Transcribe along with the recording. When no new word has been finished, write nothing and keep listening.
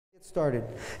Started.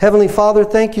 Heavenly Father,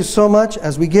 thank you so much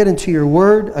as we get into your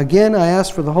word. Again, I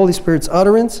ask for the Holy Spirit's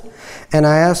utterance, and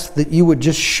I ask that you would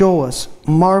just show us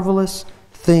marvelous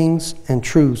things and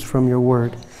truths from your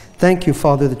word. Thank you,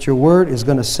 Father, that your word is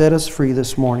going to set us free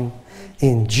this morning.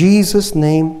 In Jesus'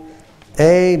 name,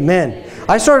 amen.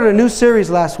 I started a new series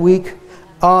last week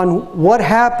on what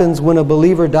happens when a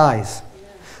believer dies.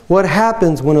 What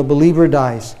happens when a believer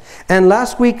dies. And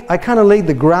last week, I kind of laid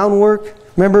the groundwork.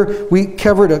 Remember, we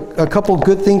covered a couple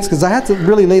good things because I had to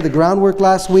really lay the groundwork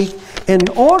last week in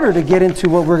order to get into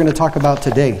what we're going to talk about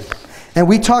today. And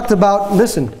we talked about,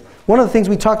 listen, one of the things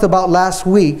we talked about last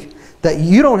week, that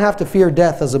you don't have to fear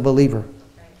death as a believer.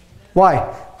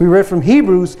 Why? We read from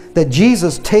Hebrews that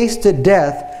Jesus tasted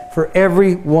death for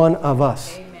every one of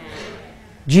us. Amen.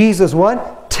 Jesus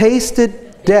what?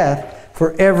 Tasted death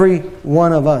for every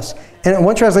one of us. And in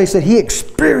one translation said he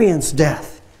experienced death.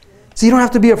 So you don't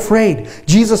have to be afraid.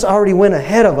 Jesus already went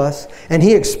ahead of us and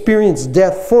he experienced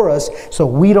death for us, so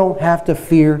we don't have to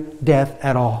fear death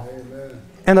at all. Amen.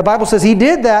 And the Bible says he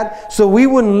did that so we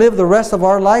wouldn't live the rest of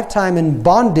our lifetime in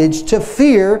bondage to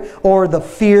fear or the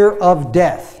fear of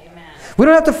death. Amen. We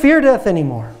don't have to fear death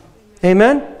anymore.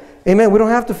 Amen? Amen. We don't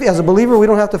have to, as a believer, we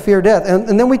don't have to fear death.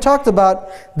 And then we talked about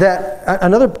that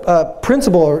another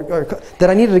principle that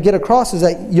I needed to get across is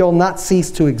that you'll not cease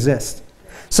to exist.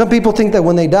 Some people think that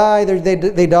when they die,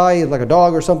 they die like a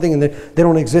dog or something and they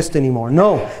don't exist anymore.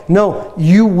 No,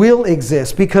 you will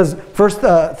exist because 1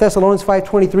 Thessalonians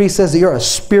 5:23 says that you're a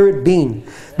spirit being.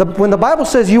 When the Bible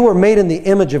says you were made in the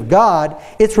image of God,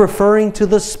 it's referring to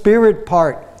the spirit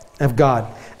part of God.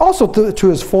 Also to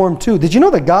his form too. Did you know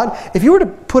that God, if you were to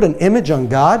put an image on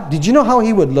God, did you know how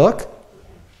he would look?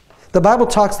 The Bible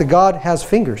talks that God has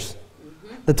fingers.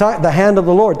 The hand of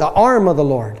the Lord, the arm of the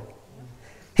Lord.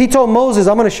 He told Moses,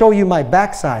 I'm going to show you my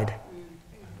backside.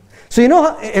 So you know,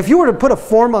 how, if you were to put a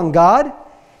form on God,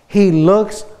 he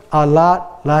looks a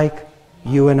lot like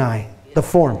you and I. The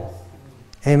form.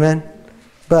 Amen?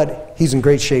 But he's in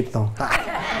great shape though.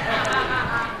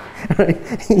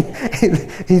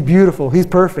 He's beautiful. He's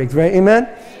perfect, right? Amen?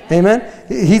 Amen?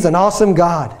 He's an awesome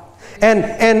God.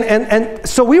 And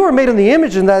so we were made in the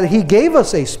image in that he gave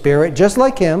us a spirit just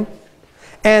like him,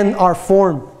 and our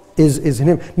form is in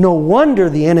him. No wonder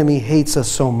the enemy hates us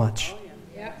so much.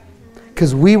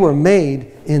 Because we were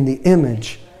made in the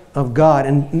image of God.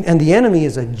 And the enemy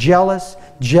is a jealous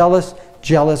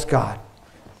God.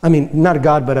 I mean, not a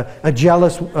God, but a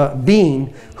jealous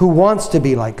being who wants to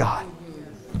be like God.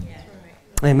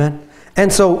 Amen.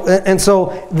 And so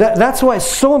that's why it's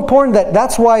so important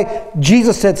that's why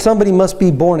Jesus said somebody must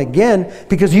be born again,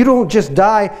 because you don't just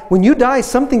die. When you die,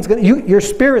 your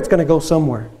spirit's going to go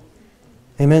somewhere.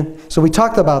 Amen. So we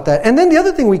talked about that. And then the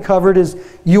other thing we covered is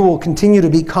you will continue to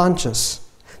be conscious.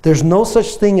 There's no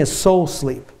such thing as soul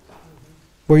sleep,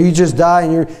 where you just die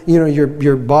and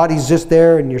your body's just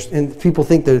there and people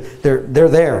think they're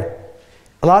there.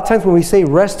 A lot of times when we say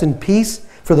rest in peace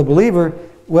for the believer,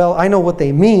 well, I know what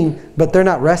they mean, but they're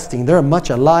not resting. They're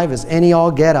much alive as any all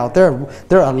get out. They're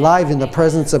alive in the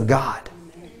presence of God.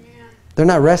 They're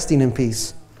not resting in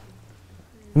peace.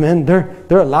 Amen. They're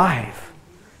alive.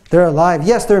 They're alive.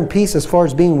 Yes, they're in peace as far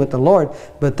as being with the Lord,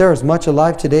 but they're as much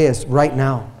alive today as right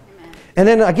now. Amen. And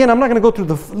then again, I'm not going to go through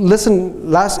it's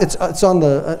on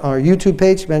our YouTube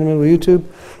page, Manuel Mendivil YouTube,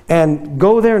 and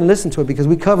go there and listen to it, because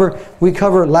we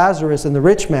cover Lazarus and the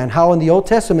rich man, how in the Old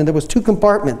Testament there was two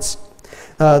compartments.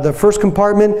 The first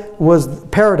compartment was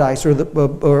paradise,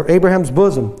 or Abraham's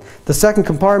bosom. The second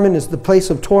compartment is the place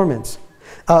of torments.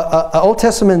 An Old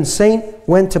Testament saint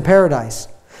went to paradise.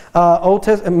 Old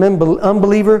Testament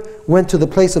unbeliever went to the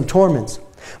place of torments.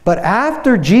 But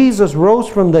after Jesus rose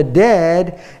from the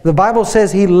dead, the Bible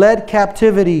says he led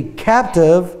captivity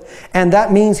captive, and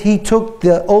that means he took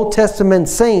the Old Testament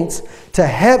saints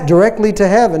directly to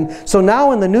heaven. So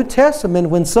now in the New Testament,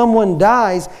 when someone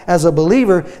dies as a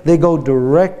believer, they go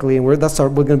directly, and we're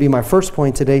going to be my first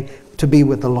point today, to be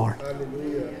with the Lord.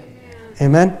 Hallelujah.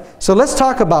 Amen. So let's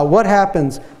talk about what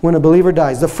happens when a believer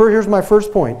dies. Here's my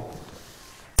first point.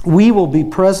 We will be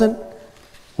present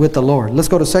with the Lord. Let's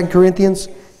go to 2 Corinthians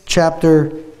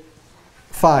chapter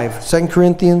 5. 2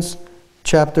 Corinthians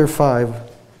chapter 5.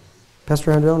 Pastor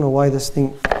Andrew, I don't know why this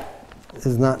thing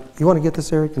is not... You want to get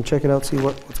this, Eric, and check it out, see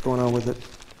what's going on with it.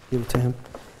 Give it to him.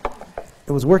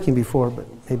 It was working before, but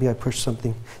maybe I pushed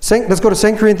something. Let's go to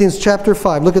 2 Corinthians chapter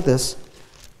 5. Look at this.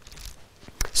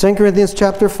 2 Corinthians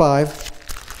chapter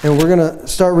 5. And we're going to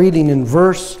start reading in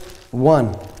verse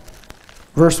 1.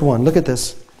 Verse 1. Look at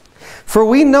this. For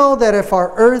we know that if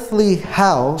our earthly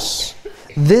house,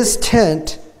 this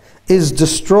tent, is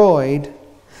destroyed,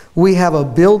 we have a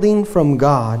building from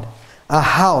God, a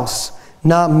house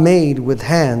not made with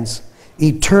hands,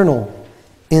 eternal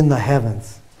in the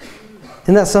heavens.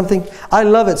 Isn't that something? I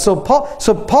love it. So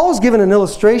Paul's given an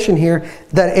illustration here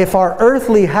that if our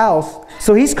earthly house,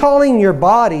 so he's calling your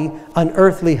body an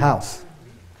earthly house.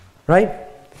 Right?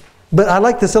 But I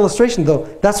like this illustration though.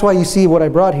 That's why you see what I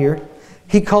brought here.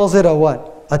 He calls it a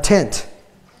what? A tent.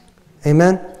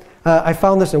 Amen? I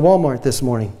found this at Walmart this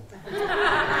morning.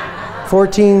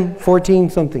 14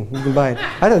 something. You can buy it.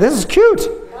 I thought this is cute.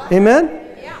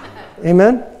 Amen?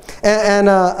 Amen? And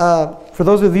for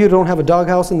those of you who don't have a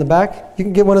doghouse in the back, you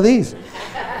can get one of these.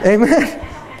 Amen?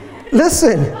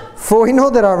 Listen, for we know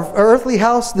that our earthly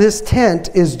house, this tent,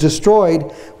 is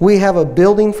destroyed. We have a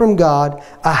building from God,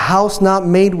 a house not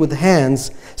made with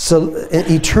hands, so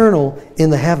eternal in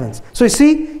the heavens. So you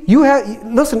see,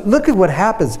 listen, look at what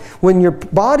happens. When your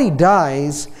body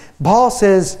dies, Paul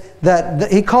says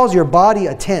that he calls your body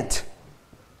a tent.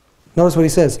 Notice what he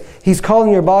says. He's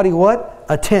calling your body what?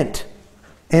 A tent.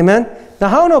 Amen? Now,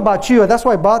 I don't know about you. That's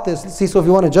why I bought this. Let's see, so if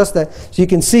you want to adjust that, so you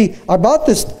can see. I bought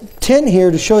this tent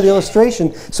here to show the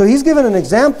illustration. So he's given an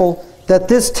example that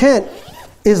this tent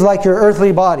is like your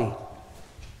earthly body.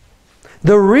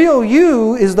 The real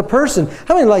you is the person.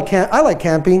 How many like camp? I like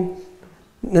camping.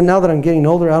 And now that I'm getting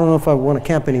older, I don't know if I want to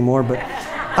camp anymore, but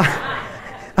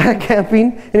I like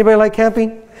camping. Anybody like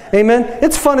camping? Amen?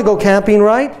 It's fun to go camping,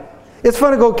 right? It's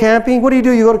fun to go camping. What do?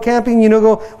 You go to camping,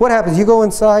 what happens? You go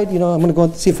inside, I'm going to go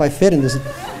and see if I fit in this.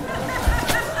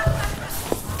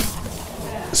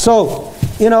 So,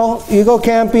 you go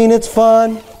camping, it's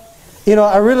fun.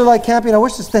 I really like camping. I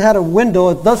wish this thing had a window.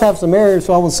 It does have some air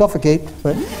so I won't suffocate.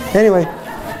 But anyway.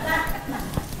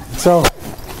 So,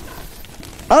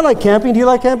 I like camping. Do you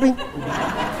like camping?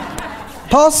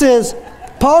 Paul says,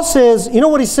 you know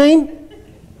what he's saying?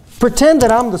 Pretend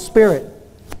that I'm the spirit.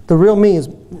 The real me is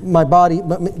my body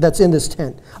that's in this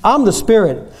tent. I'm the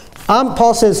spirit.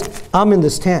 Paul says, I'm in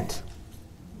this tent.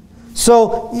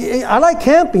 So, I like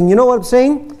camping. You know what I'm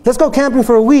saying? Let's go camping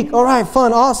for a week. All right,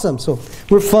 fun, awesome. So,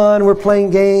 we're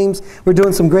playing games, we're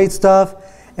doing some great stuff,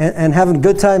 and having a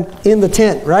good time in the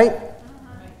tent, right?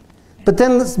 But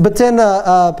then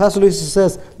Pastor Lucy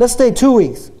says, let's stay 2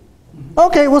 weeks.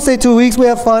 Okay, we'll stay 2 weeks, we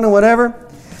have fun and whatever.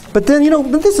 But then,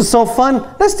 but this is so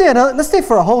fun. Let's stay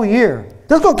for a whole year.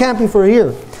 Let's go camping for a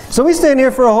year. So we stay in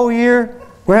here for a whole year.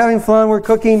 We're having fun. We're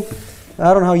cooking.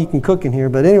 I don't know how you can cook in here,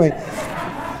 but anyway.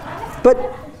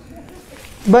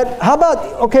 But how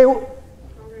about, okay,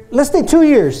 let's stay 2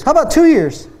 years. How about 2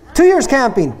 years? 2 years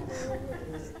camping.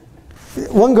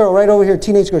 One girl right over here,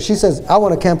 teenage girl, she says, I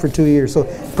want to camp for 2 years. So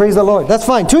praise the Lord. That's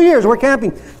fine. 2 years, we're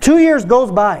camping. 2 years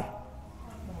goes by.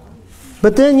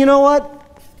 But then, you know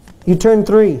what? You turn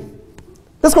 3.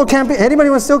 Let's go camping. Anybody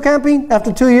want still camping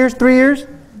after 2 years, 3 years?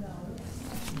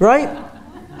 Right?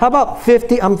 How about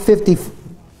 50? I'm 50.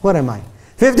 What am I?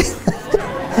 50.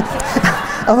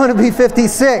 I'm going to be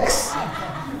 56.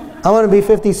 I want to be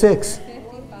 56.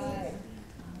 55.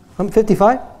 I'm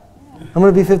 55? I'm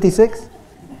going to be 56?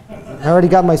 I already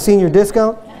got my senior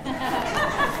discount.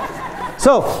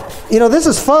 So, this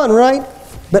is fun, right?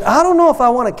 But I don't know if I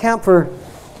want to camp for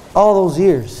all those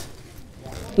years.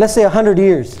 Let's say 100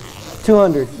 years.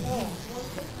 200.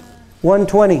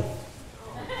 120.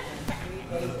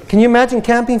 Can you imagine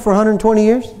camping for 120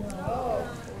 years?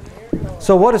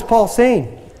 So what is Paul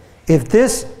saying? If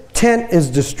this tent is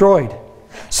destroyed.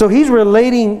 So he's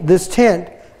relating this tent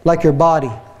like your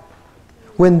body.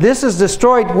 When this is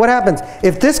destroyed, what happens?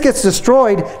 If this gets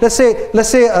destroyed, let's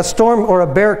say a storm or a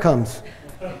bear comes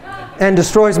and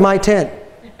destroys my tent.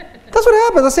 That's what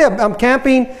happens. Let's say I'm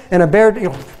camping and a bear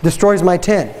destroys my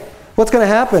tent. What's going to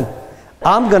happen?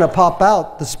 I'm going to pop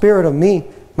out. The spirit of me,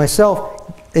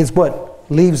 myself, is what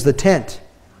leaves the tent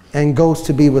and goes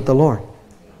to be with the Lord.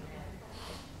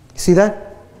 You see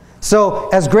that? So,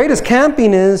 as great as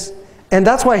camping is, and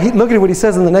that's why, look at what he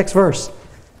says in the next verse.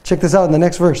 Check this out in the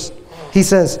next verse. He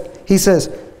says,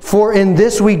 for in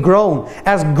this we groan.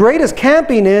 As great as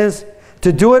camping is,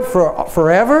 to do it for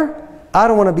forever, I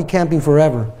don't want to be camping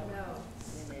forever.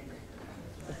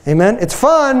 Amen? It's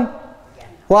fun.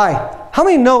 Why? How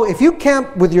many know if you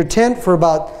camp with your tent for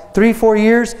about 3-4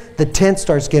 years, the tent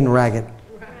starts getting ragged?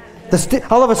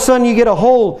 All of a sudden you get a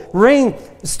hole. Rain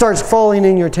starts falling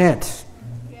in your tent.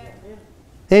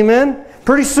 Amen?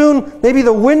 Pretty soon, maybe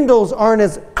the windows aren't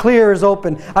as clear as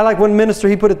open. I like one minister,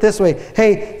 he put it this way.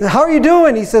 Hey, how are you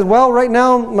doing? He says, well, right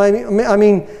now,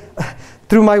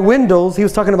 through my windows, he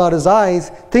was talking about his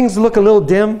eyes, things look a little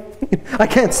dim. I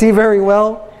can't see very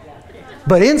well.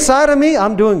 But inside of me,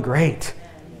 I'm doing great.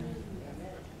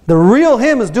 The real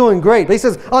him is doing great. But he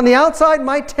says, on the outside,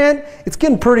 my tent, it's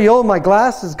getting pretty old. My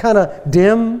glass is kind of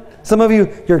dim. Some of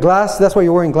you, your glass, that's why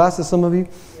you're wearing glasses, some of you,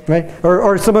 right?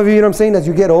 Or some of you, you know what I'm saying, as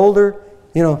you get older,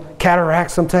 you know,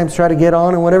 cataracts sometimes try to get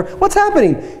on and whatever. What's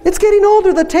happening? It's getting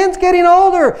older. The tent's getting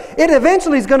older. It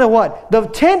eventually is going to what? The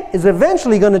tent is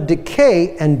eventually going to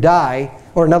decay and die.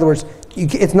 Or in other words,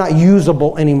 it's not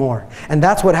usable anymore. And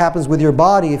that's what happens with your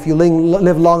body. If you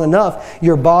live long enough,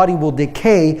 your body will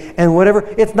decay and whatever.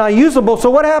 It's not usable. So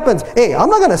what happens? Hey, I'm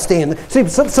not going to stay in. See,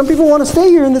 some people want to stay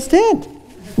here in this tent.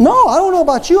 No, I don't know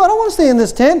about you. I don't want to stay in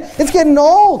this tent. It's getting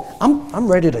old. I'm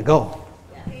ready to go.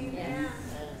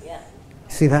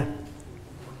 See that?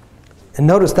 And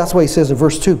notice that's why he says in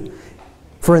verse 2,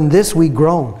 for in this we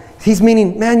groan. He's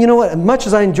meaning, man, you know what? As much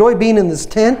as I enjoy being in this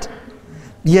tent,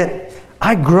 yet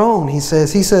I groan, he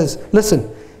says. He says,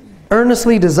 listen,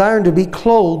 earnestly desiring to be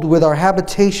clothed with our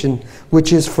habitation,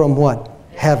 which is from what?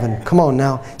 Heaven. Come on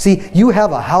now. See, you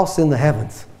have a house in the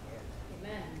heavens.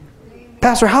 Amen.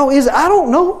 Pastor, how is it? I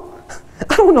don't know.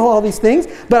 I don't know all these things,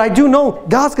 but I do know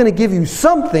God's going to give you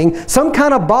something, some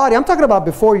kind of body. I'm talking about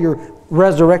before your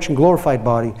resurrection, glorified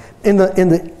body,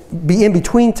 in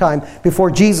between time before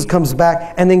Jesus comes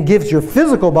back and then gives your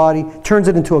physical body, turns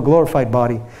it into a glorified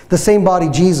body. The same body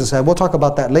Jesus had. We'll talk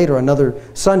about that later, another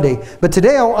Sunday. But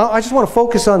today I just want to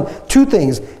focus on two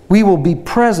things. We will be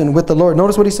present with the Lord.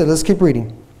 Notice what he said. Let's keep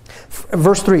reading.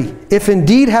 Verse 3, if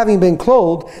indeed having been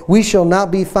clothed, we shall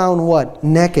not be found what?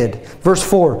 Naked. Verse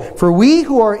 4, for we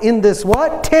who are in this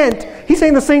what? Tent. He's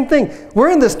saying the same thing. We're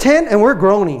in this tent and we're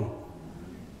groaning.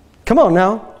 Come on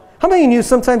now. How many of you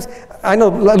sometimes, I know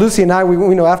Lucy and I,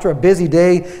 we know after a busy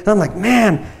day, and I'm like,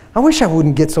 man, I wish I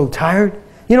wouldn't get so tired.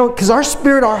 You know, because our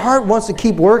spirit, our heart wants to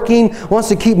keep working, wants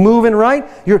to keep moving, right?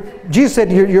 Jesus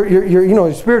said,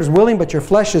 your spirit is willing, but your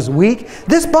flesh is weak.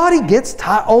 This body gets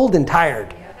old and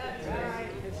tired.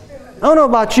 I don't know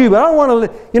about you, but I don't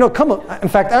want to, come on. In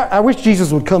fact, I wish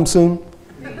Jesus would come soon.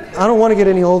 I don't want to get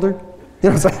any older.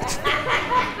 You know what I'm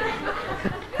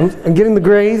saying? I'm getting the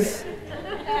grays.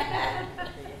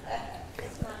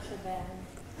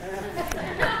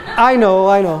 I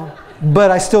know,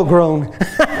 but I still groan.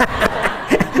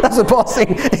 That's what Paul's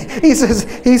saying. He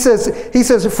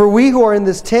says, for we who are in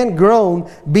this tent groan,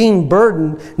 being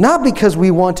burdened, not because we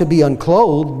want to be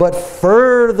unclothed, but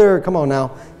further, come on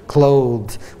now,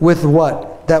 clothed with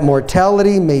what? That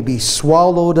mortality may be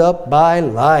swallowed up by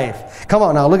life. Come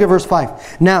on now, look at verse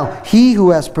 5. Now, he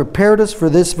who has prepared us for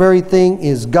this very thing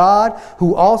is God,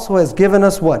 who also has given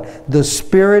us what? The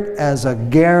Spirit as a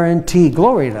guarantee.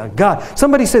 Glory to God.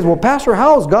 Somebody says, well, Pastor,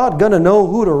 how is God going to know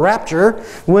who to rapture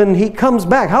when he comes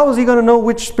back? How is he going to know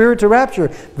which spirit to rapture?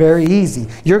 Very easy.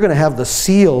 You're going to have the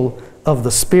seal of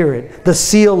the Spirit, the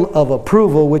seal of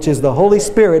approval, which is the Holy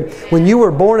Spirit. When you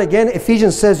were born again,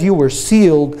 Ephesians says you were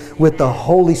sealed with the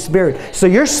Holy Spirit. So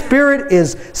your spirit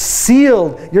is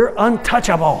sealed. You're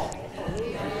untouchable.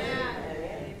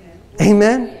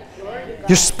 Amen?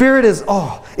 Your spirit is,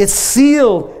 it's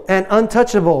sealed and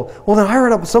untouchable. Well, then I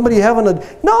heard of somebody having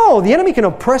no, the enemy can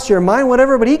oppress your mind,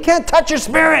 whatever, but he can't touch your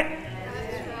spirit.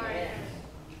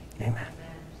 Amen.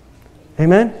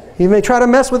 Amen? He may try to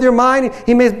mess with your mind.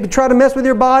 He may try to mess with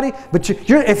your body. But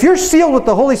if you're sealed with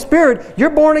the Holy Spirit,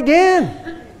 you're born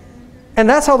again. And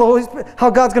that's how how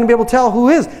God's going to be able to tell who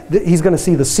is. He's going to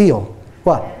see the seal.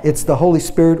 What? It's the Holy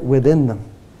Spirit within them.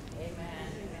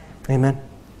 Amen.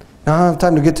 Now I don't have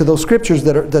time to get to those scriptures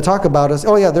that talk about us.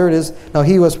 Oh yeah, there it is. Now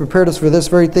he who has prepared us for this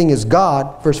very thing is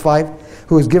God, verse 5,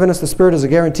 who has given us the Spirit as a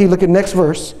guarantee. Look at next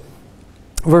verse.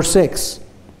 Verse 6.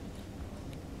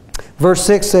 Verse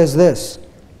 6 says this.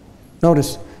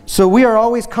 Notice, so we are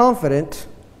always confident.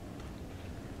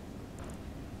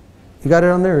 You got it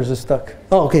on there or is it stuck?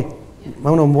 Oh, okay. I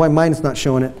don't know why mine's not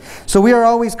showing it. So we are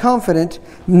always confident,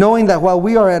 knowing that while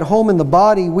we are at home in the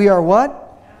body, we are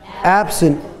what?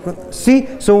 Absent.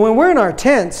 See, so when we're in our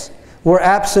tents, we're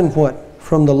absent what?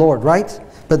 From the Lord, right?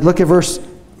 But look at verse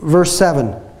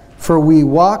 7. For we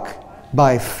walk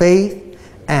by faith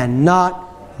and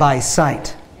not by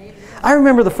sight. I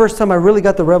remember the first time I really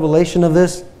got the revelation of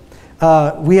this.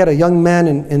 We had a young man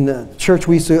in the church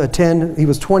we used to attend. He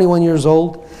was 21 years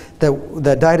old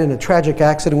that died in a tragic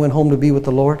accident, went home to be with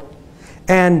the Lord.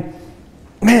 And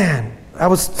man, I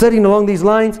was studying along these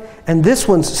lines, and this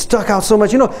one stuck out so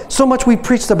much. You know, so much we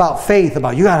preached about faith,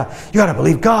 about you gotta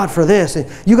believe God for this,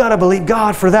 and you gotta believe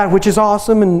God for that, which is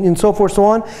awesome, and so forth, so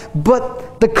on.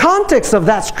 But the context of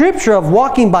that scripture of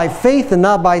walking by faith and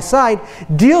not by sight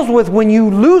deals with when you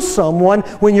lose someone,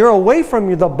 when you're away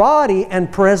from the body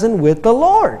and present with the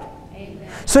Lord.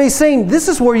 So he's saying this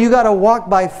is where you got to walk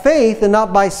by faith and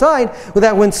not by sight.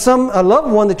 That when a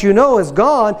loved one that you know is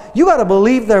gone, you got to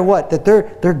believe they're what? That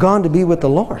they're gone to be with the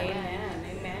Lord. Amen.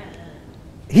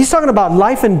 he's talking about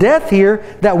life and death here,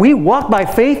 that we walk by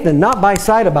faith and not by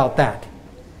sight about that.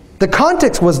 The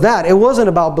context was that. It wasn't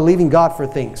about believing God for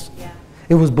things. Yeah.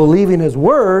 It was believing His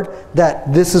Word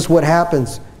that this is what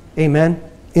happens. Amen?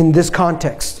 In this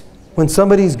context. When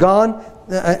somebody's gone,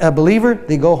 a believer,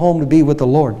 they go home to be with the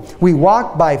Lord. We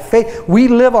walk by faith. We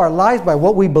live our lives by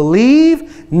what we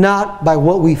believe, not by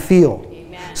what we feel.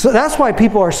 Amen. So that's why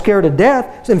people are scared to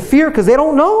death and fear, because they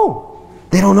don't know.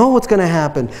 They don't know what's going to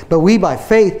happen. But we, by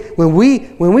faith, when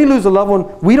we lose a loved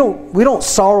one, we don't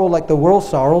sorrow like the world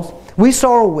sorrows. We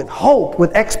sorrow with hope,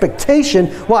 with expectation.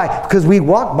 Why? Because we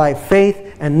walk by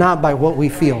faith and not by what we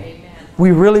feel. Amen.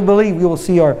 We really believe we will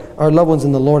see our loved ones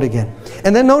in the Lord again.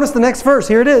 And then notice the next verse.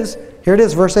 Here it is. Here it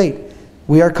is, verse 8.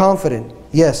 We are confident,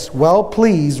 yes, well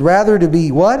pleased, rather to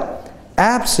be what?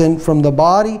 Absent from the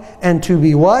body, and to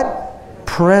be what?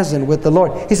 Present with the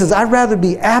Lord. He says, I'd rather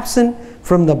be absent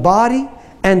from the body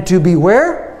and to be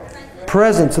where?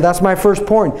 Present. So that's my first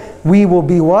point. We will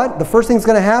be what? The first thing's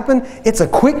going to happen, it's a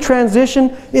quick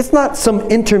transition. It's not some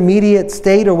intermediate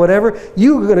state or whatever.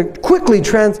 You're going to quickly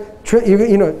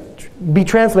be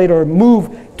translated or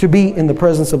move to be in the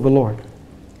presence of the Lord.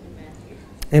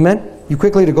 Amen? You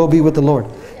quickly to go be with the Lord.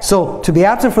 So to be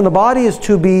absent from the body is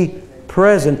to be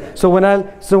present. So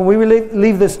when we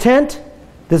leave this tent,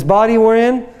 this body we're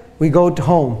in, we go to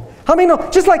home. How many know,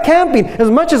 just like camping, as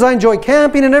much as I enjoy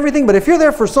camping and everything, but if you're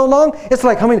there for so long, it's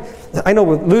like, I know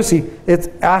with Lucy, it's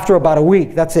after about a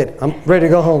week, that's it. I'm ready to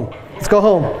go home. Let's go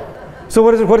home. So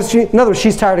what is she? In other words,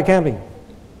 she's tired of camping.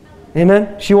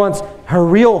 Amen? She wants her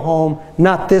real home,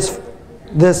 not this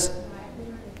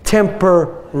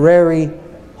temporary.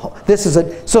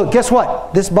 So guess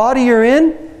what? This body you're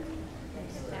in,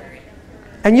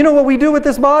 and you know what we do with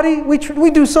this body?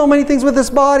 We do so many things with this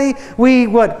body. We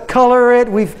color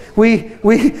it. We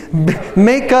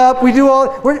make up. We do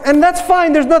all, and that's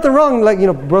fine. There's nothing wrong. Like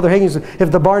Brother Hagin said, if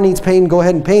the bar needs paint, go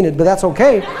ahead and paint it. But that's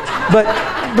okay.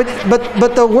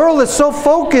 But the world is so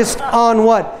focused on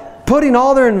what? Putting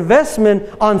all their investment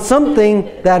on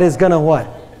something that is gonna what?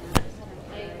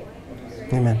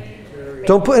 Amen.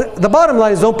 The bottom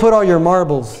line is, don't put all your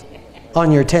marbles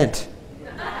on your tent.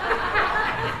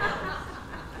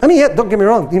 Don't get me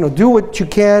wrong. Do what you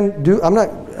can do.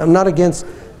 I'm not against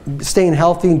staying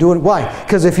healthy and doing. Why?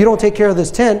 Because if you don't take care of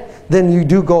this tent, then you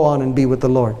do go on and be with the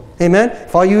Lord. Amen.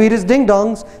 If all you eat is ding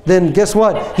dongs, then guess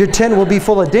what? Your tent will be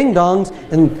full of ding dongs,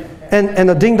 and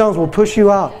the ding dongs will push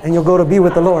you out, and you'll go to be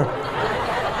with the Lord.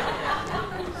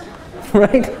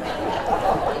 Right?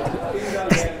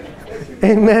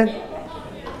 Amen.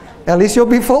 At least you'll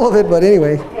be full of it, but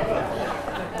anyway.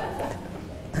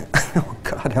 Oh,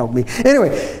 God help me.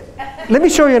 Anyway, let me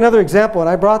show you another example, and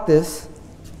I brought this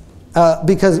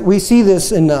because we see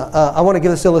this in, I want to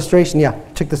give this illustration. Yeah,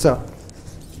 check this out.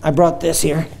 I brought this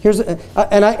here.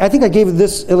 And I think I gave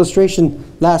this illustration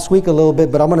last week a little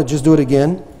bit, but I'm going to just do it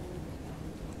again.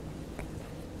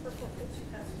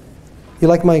 You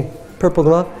like my purple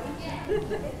glove?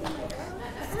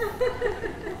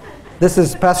 This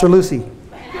is Pastor Lucy.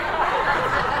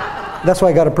 That's why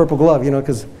I got a purple glove,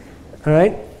 because, all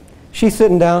right? She's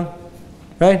sitting down,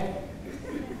 right?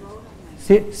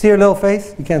 See her little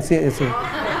face? You can't see it. There's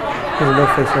a little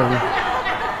face right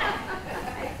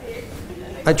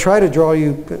there. I tried to draw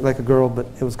you like a girl, but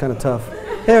it was kind of tough.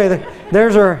 Anyway,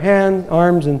 there's her hand,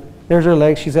 arms, and there's her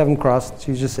legs. She's having crossed.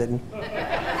 She's just sitting.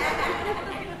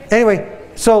 Anyway,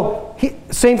 so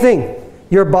same thing.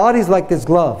 Your body's like this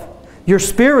glove. Your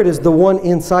spirit is the one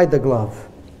inside the glove.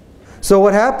 So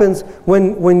what happens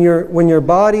when your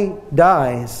body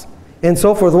dies and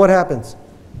so forth, what happens?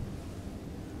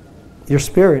 Your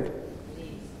spirit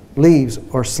leaves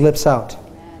or slips out.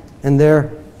 And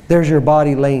there's your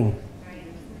body laying.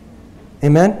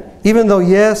 Amen? Even though,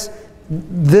 yes,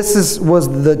 this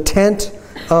was the tent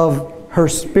of her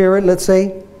spirit, let's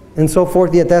say, and so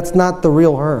forth, yet that's not the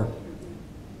real her.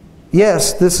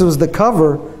 Yes, this was the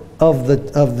cover of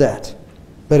that,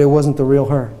 but it wasn't the real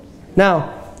her.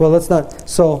 Now, well, let's not.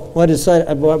 So I decided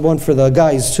I bought one for the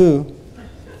guys too.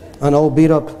 An old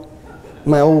beat up,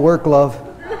 my old work glove.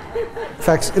 In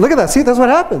fact, look at that. See, that's what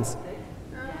happens,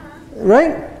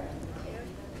 right?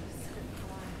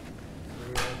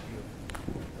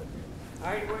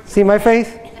 See my face?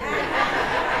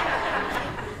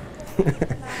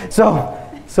 So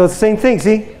it's the same thing.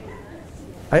 See,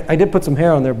 I did put some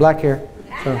hair on there, black hair.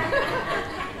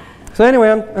 So anyway,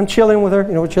 I'm chilling with her.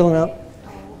 We're chilling out.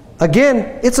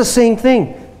 Again, it's the same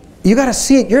thing. You got to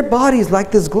see it. Your body is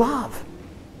like this glove.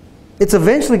 It's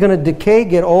eventually going to decay,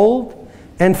 get old.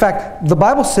 In fact, the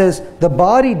Bible says the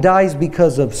body dies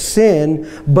because of sin,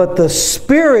 but the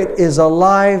spirit is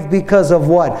alive because of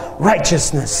what?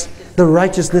 Righteousness. the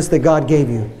righteousness that God gave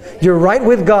you. You're right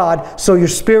with God, so your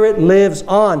spirit lives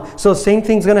on. So same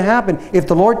thing's going to happen. If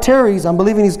the Lord tarries, I'm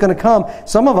believing He's going to come.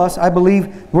 Some of us, I believe,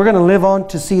 we're going to live on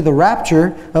to see the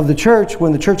rapture of the church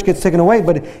when the church gets taken away.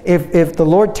 But if the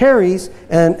Lord tarries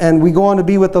and we go on to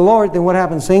be with the Lord, then what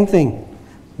happens? Same thing.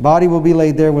 Body will be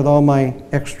laid there with all my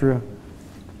extra.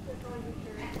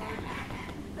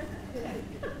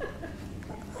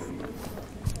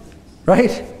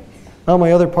 Right? All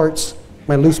my other parts,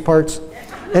 my loose parts.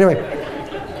 Anyway,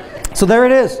 so there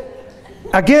it is.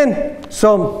 Again,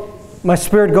 so my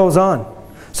spirit goes on.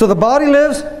 So the body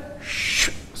lives,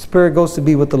 spirit goes to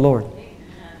be with the Lord.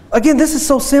 Again, this is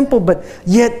so simple, but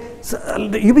yet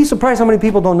you'd be surprised how many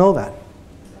people don't know that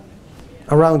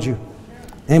around you.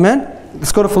 Amen?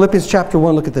 Let's go to Philippians chapter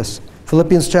 1. Look at this.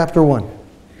 Philippians chapter 1.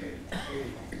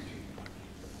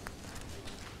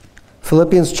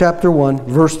 Philippians chapter 1,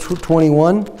 verse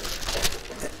 21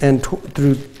 and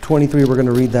through 23, we're going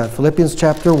to read that. Philippians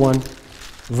chapter 1,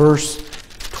 verse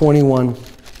 21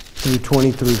 through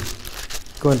 23.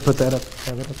 Go ahead and put that up.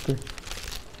 Have it up there.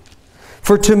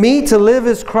 For to me to live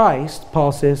is Christ,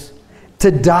 Paul says, to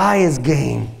die is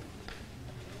gain.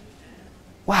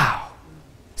 Wow.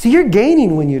 See, you're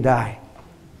gaining when you die.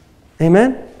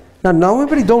 Amen? Now, no,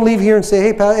 everybody don't leave here and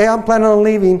say, hey, I'm planning on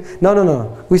leaving.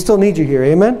 No. We still need you here.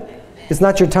 Amen? It's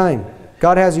not your time.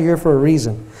 God has you here for a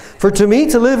reason. For to me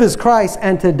to live is Christ,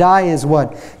 and to die is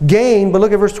what? Gain. But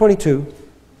look at verse 22.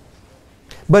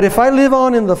 But if I live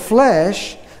on in the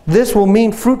flesh, this will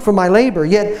mean fruit for my labor.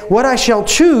 Yet what I shall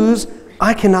choose,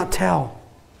 I cannot tell.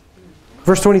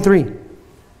 Verse 23.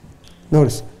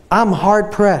 Notice. I'm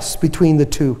hard pressed between the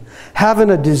two, having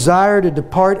a desire to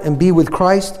depart and be with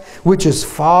Christ, which is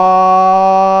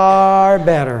far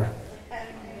better.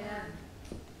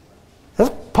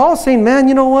 Paul's saying, man,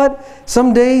 you know what?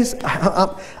 Some days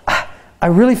I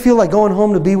really feel like going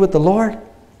home to be with the Lord.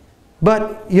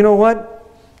 But you know what?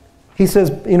 He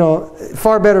says, you know,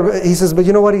 far better. He says, but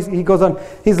you know what? He goes on.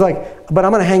 He's like, but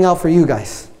I'm going to hang out for you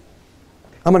guys.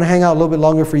 I'm going to hang out a little bit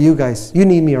longer for you guys. You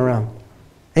need me around.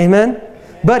 Amen?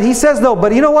 But he says, though,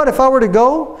 but you know what? If I were to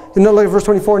go, you know, look at verse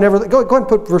 24. Go ahead and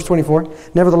put verse 24.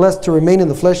 Nevertheless, to remain in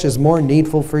the flesh is more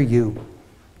needful for you.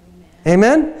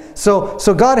 Amen? So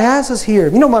God has us here.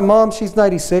 You know, my mom, she's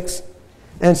 96.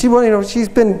 And she, you know,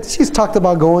 she's talked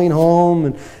about going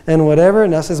home and whatever.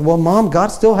 And I says, well, Mom, God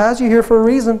still has you here for a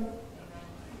reason.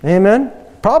 Amen?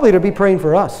 Probably to be praying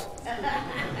for us.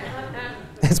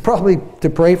 It's probably to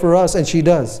pray for us, and she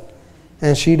does.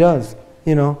 And she does,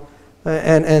 you know.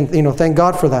 And you know, thank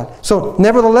God for that. So,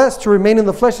 nevertheless, to remain in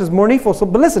the flesh is more needful. So,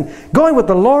 but listen, going with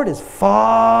the Lord is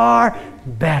far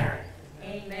better.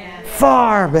 Amen.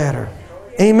 Far better.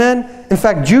 Amen. In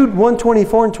fact, Jude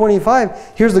 1:24 and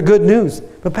 25, here's the good news.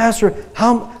 But Pastor,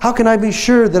 how can I be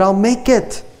sure that I'll make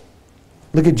it?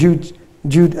 Look at Jude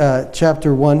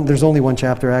chapter 1. There's only one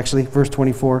chapter, actually, verse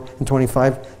 24 and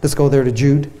 25. Let's go there to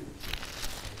Jude.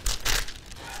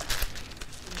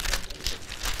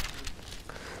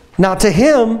 Now to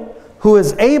Him who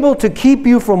is able to keep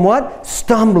you from what?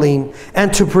 Stumbling,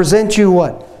 and to present you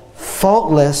what?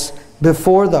 Faultless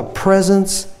before the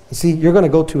presence. You see, you're going to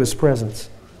go to His presence.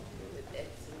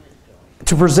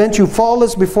 To present you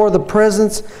faultless before the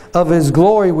presence of His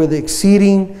glory with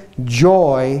exceeding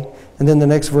joy. And then the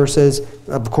next verse says,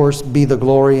 of course, be the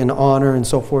glory and honor and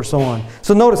so forth, so on.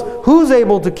 So notice, who's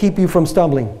able to keep you from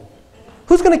stumbling?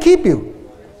 Who's going to keep you?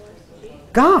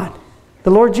 God. The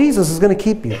Lord Jesus is going to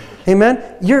keep you.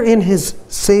 Amen? You're in His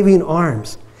saving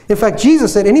arms. In fact,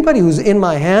 Jesus said, anybody who's in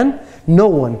my hand, no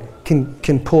one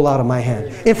can pull out of my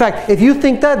hand. In fact, if you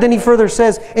think that, then He further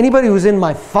says, anybody who's in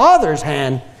my Father's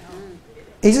hand,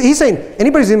 He's saying,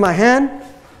 anybody who's in my hand,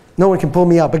 no one can pull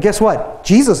me out. But guess what?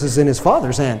 Jesus is in His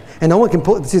Father's hand. And no one can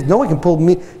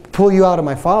pull you out of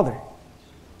my Father.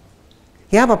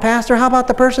 Yeah, but Pastor, how about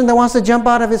the person that wants to jump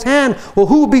out of His hand? Well,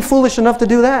 who would be foolish enough to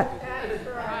do that?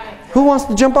 Who wants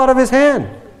to jump out of His hand?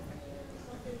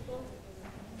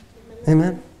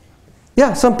 Amen.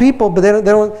 Yeah, some people, but they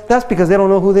don't. That's because they don't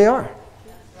know who they are.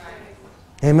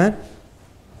 Amen.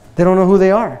 They don't know who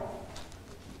they are.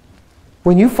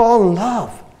 When you fall in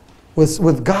love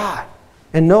with God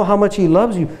and know how much He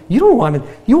loves you, you want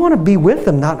to be with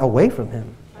Him, not away from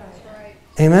Him.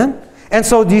 Amen. And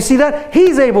so, do you see that?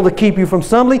 He's able to keep you from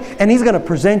stumbling, and He's going to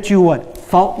present you what?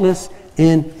 Faultless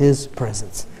in His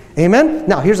presence. Amen?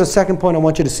 Now, here's a second point I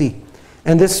want you to see.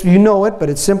 And this, you know it, but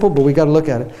it's simple, but we got to look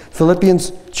at it.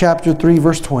 Philippians chapter 3,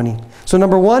 verse 20. So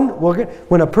number one,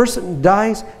 when a person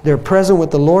dies, they're present with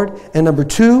the Lord. And number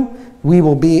two, we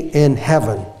will be in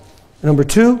heaven. Number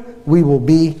two, we will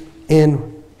be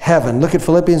in heaven. Look at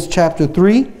Philippians chapter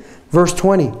 3, Verse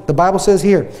 20, the Bible says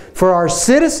here, for our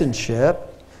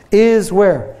citizenship is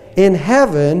where? In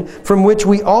heaven, from which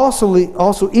we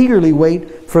also eagerly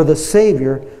wait for the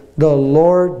Savior, the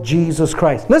Lord Jesus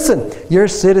Christ. Listen, you're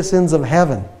citizens of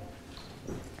heaven.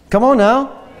 Come on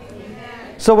now.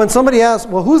 Amen. So when somebody asks,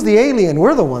 well, who's the alien?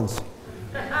 We're the ones.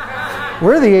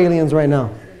 We're the aliens right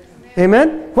now.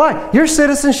 Amen? Why? Your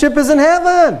citizenship is in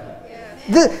heaven.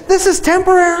 Yes. This is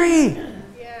temporary.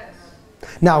 Yes.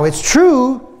 Now, it's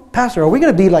true, Pastor, are we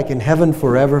going to be like in heaven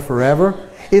forever?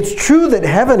 It's true that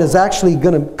heaven is actually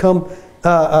going to come,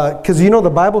 because you know the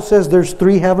Bible says there's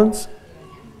 3 heavens.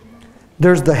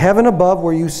 There's the heaven above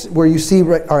where you see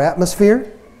our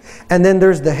atmosphere. And then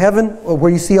there's the heaven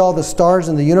where you see all the stars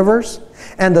in the universe.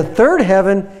 And the 3rd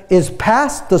heaven is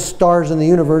past the stars in the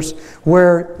universe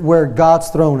where God's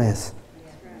throne is.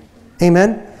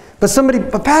 Amen?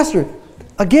 But Pastor,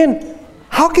 again,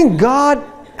 how could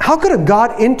a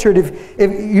God entered if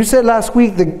you said last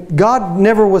week that God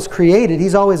never was created,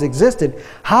 He's always existed.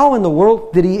 How in the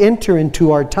world did He enter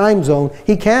into our time zone?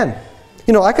 He can.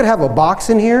 You know, I could have a box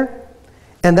in here,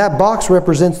 and that box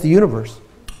represents the universe.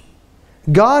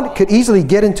 God could easily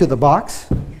get into the box,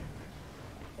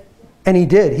 and He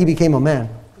did. He became a man.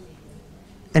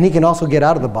 And He can also get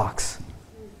out of the box.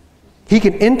 He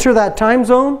can enter that time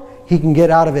zone. He can get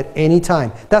out of it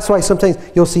anytime. That's why sometimes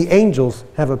you'll see angels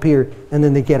have appeared and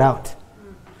then they get out.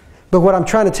 But what I'm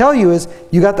trying to tell you is,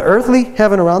 you got the earthly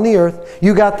heaven around the earth.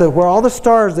 You got where all the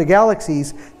stars, the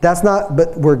galaxies, that's not,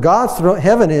 but where God's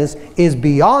heaven is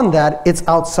beyond that. It's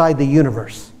outside the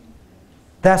universe.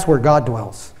 That's where God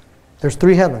dwells. There's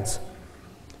 3 heavens.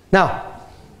 Now,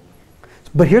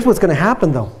 but here's what's going to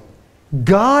happen though.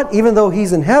 God, even though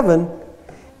He's in heaven,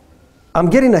 I'm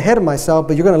getting ahead of myself,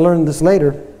 but you're going to learn this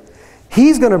later.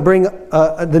 He's going to bring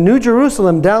the New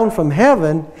Jerusalem down from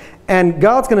heaven, and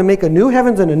God's going to make a new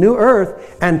heavens and a new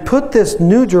earth and put this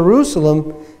New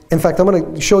Jerusalem, in fact, I'm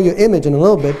going to show you an image in a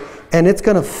little bit, and it's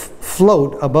going to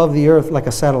float above the earth like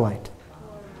a satellite.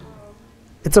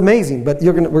 It's amazing, but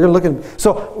we're going to look at.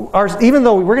 So even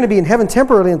though we're going to be in heaven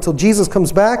temporarily until Jesus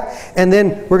comes back, and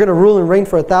then we're going to rule and reign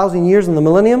for 1,000 years in the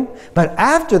millennium. But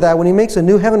after that, when He makes a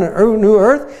new heaven and a new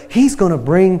earth, He's going to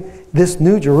bring this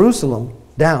New Jerusalem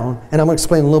down, and I'm going to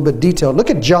explain a little bit detailed.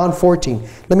 Look at John 14.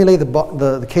 Let me lay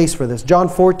the case for this. John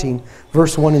 14,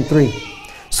 verse 1 and 3.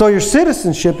 So your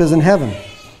citizenship is in heaven.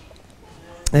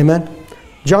 Amen.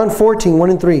 John 14, 1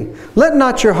 and 3. Let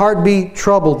not your heart be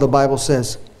troubled, the Bible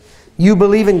says. You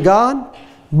believe in God,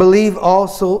 believe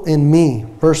also in me.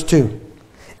 Verse 2.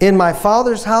 In my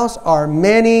Father's house are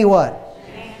many what?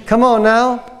 Come on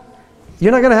now.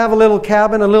 You're not going to have a little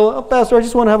cabin, Pastor, I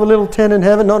just want to have a little tent in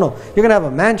heaven. No. You're going to have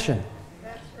a mansion.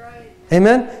 That's right.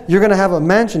 Amen? You're going to have a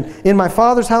mansion. In my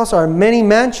Father's house are many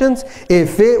mansions.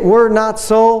 If it were not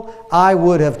so, I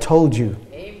would have told you.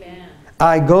 Amen.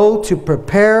 I go to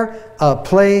prepare a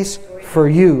place for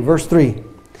you. Verse 3.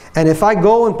 And if I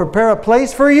go and prepare a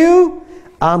place for you,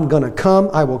 I'm going to come.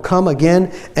 I will come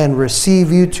again and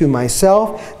receive you to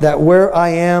myself, that where I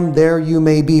am, there you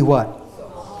may be what?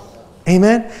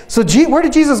 Amen? So where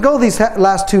did Jesus go these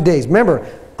last 2 days? Remember,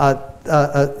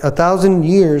 1,000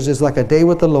 years is like a day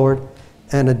with the Lord,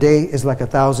 and a day is like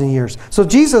 1,000 years. So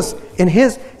Jesus,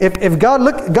 if God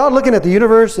looking at the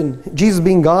universe and Jesus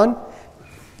being gone,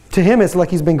 to Him it's like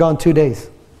He's been gone 2 days.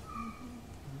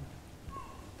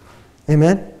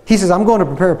 Amen? He says, I'm going to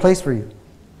prepare a place for you.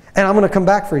 And I'm going to come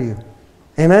back for you.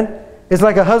 Amen? It's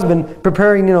like a husband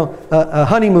preparing, a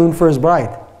honeymoon for his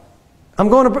bride.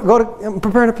 I'm I'm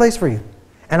preparing a place for you.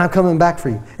 And I'm coming back for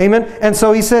you. Amen? And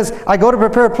so He says, I go to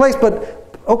prepare a place,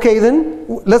 but okay then,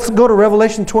 let's go to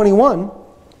Revelation 21.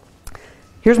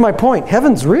 Here's my point.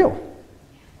 Heaven's real.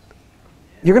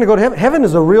 You're going to go to heaven. Heaven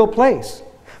is a real place.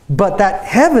 But that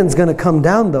heaven's going to come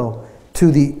down though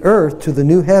to the earth, to the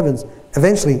new heavens.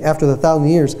 Eventually, after the 1,000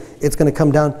 years, it's going to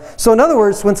come down. So in other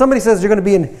words, when somebody says you're going to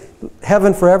be in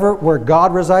heaven forever, where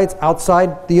God resides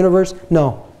outside the universe,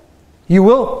 no. You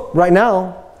will right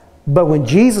now, but when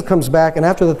Jesus comes back, and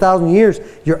after the 1,000 years,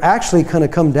 you're actually going to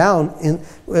come down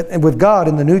with God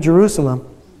in the New Jerusalem.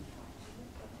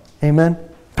 Amen?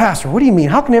 Pastor, what do you mean?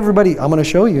 How can everybody... I'm going to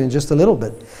show you in just a little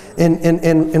bit.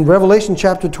 In Revelation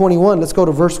chapter 21, let's go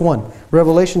to verse 1.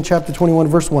 Revelation chapter 21,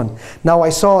 verse 1. Now I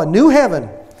saw a new heaven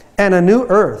and a new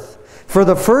earth. For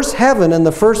the first heaven and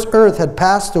the first earth had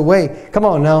passed away. Come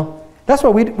on now. That's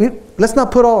why let's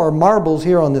not put all our marbles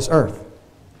here on this earth.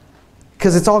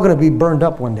 Because it's all going to be burned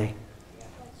up one day.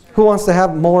 Who wants to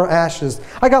have more ashes?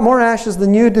 I got more ashes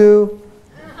than you do.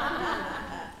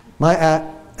 My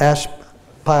ash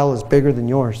pile is bigger than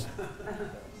yours.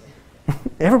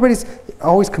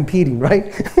 always competing,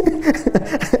 right?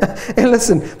 And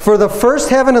listen, for the first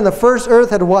heaven and the first earth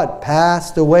had what?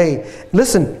 Passed away.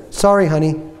 Listen, sorry,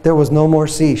 honey, there was no more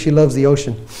sea. She loves the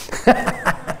ocean.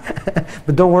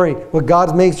 But don't worry, what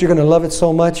God makes, you're going to love it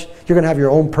so much, you're going to have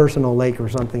your own personal lake or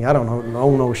something. I don't know, your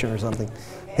own ocean or something.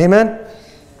 Amen?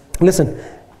 Listen,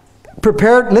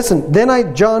 then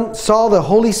I, John, saw the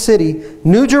holy city,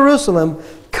 New Jerusalem,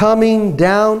 coming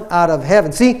down out of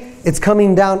heaven. See, it's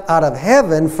coming down out of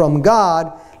heaven from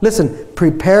God. Listen,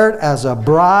 prepared as a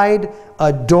bride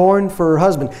adorned for her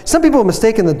husband. Some people have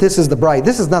mistaken that this is the bride.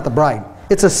 This is not the bride.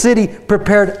 It's a city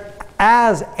prepared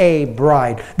as a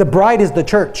bride. The bride is the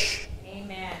church.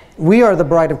 Amen. We are the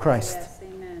bride of Christ. Yes,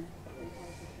 amen.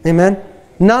 Amen.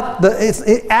 Not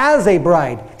as a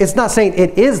bride. It's not saying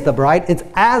it is the bride. It's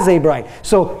as a bride.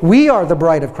 So we are the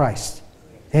bride of Christ.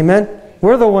 Amen.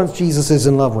 We're the ones Jesus is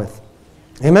in love with.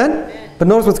 Amen. Amen. But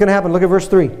notice what's going to happen. Look at verse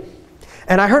 3.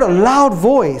 And I heard a loud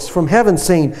voice from heaven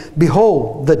saying,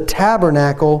 behold, the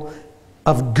tabernacle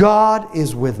of God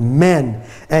is with men,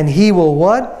 and He will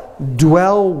what?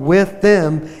 Dwell with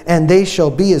them, and they shall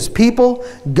be His people.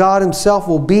 God Himself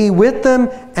will be with them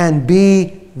and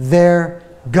be their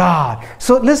God.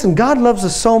 So listen, God loves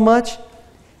us so much.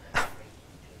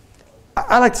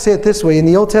 I like to say it this way. In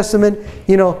the Old Testament,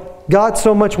 you know, God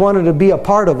so much wanted to be a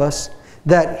part of us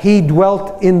that He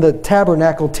dwelt in the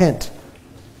tabernacle tent.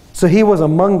 So He was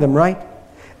among them, right?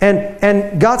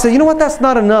 And God said, you know what? That's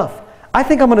not enough. I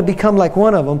think I'm going to become like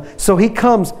one of them. So He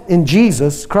comes in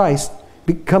Jesus Christ,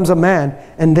 becomes a man,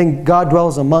 and then God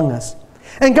dwells among us.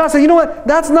 And God said, you know what?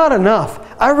 That's not enough.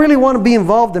 I really want to be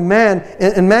involved in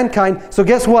mankind. So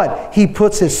guess what? He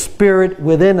puts His Spirit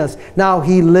within us. Now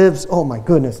He lives, oh my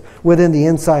goodness, within the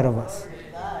inside of us.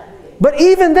 But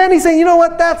even then He's saying, you know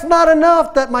what? That's not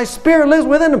enough that my Spirit lives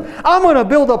within them. I'm going to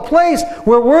build a place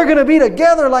where we're going to be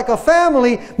together like a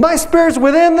family. My Spirit's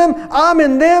within them. I'm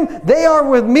in them. They are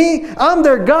with me. I'm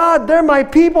their God. They're my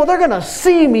people. They're going to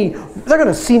see me. They're going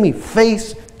to see me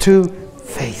face to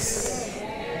face.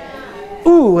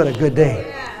 Ooh, what a good day.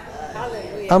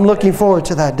 I'm looking forward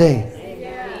to that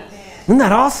day. Isn't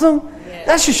that awesome?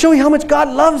 That should show you how much God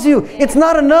loves you. It's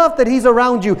not enough that He's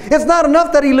around you. It's not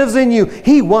enough that He lives in you.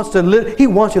 He wants you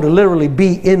to literally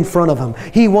be in front of Him.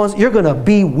 You're going to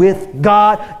be with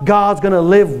God. God's going to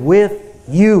live with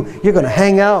you. You're going to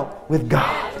hang out with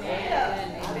God.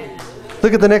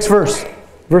 Look at the next verse.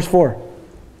 Verse 4.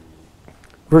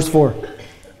 Verse 4.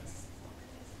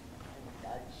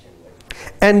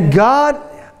 And God,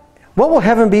 what will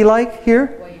heaven be like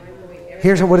here?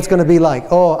 Here's what it's going to be like.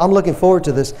 Oh, I'm looking forward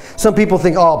to this. Some people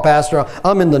think, oh, Pastor,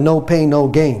 I'm in the no pain, no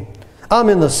gain. I'm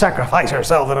in the sacrifice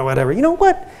yourself or whatever. You know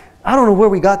what? I don't know where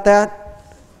we got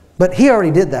that, but He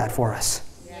already did that for us.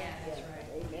 Yeah, that's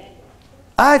right. Amen.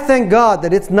 I thank God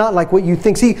that it's not like what you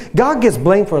think. See, God gets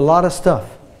blamed for a lot of stuff.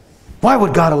 Why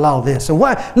would God allow this? And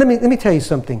why? Let me tell you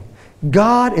something.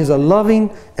 God is a loving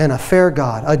and a fair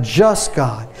God, a just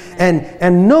God.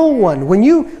 And no one, when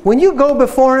you go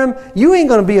before Him, you ain't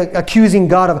going to be accusing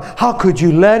God of, how could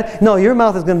you let? No, your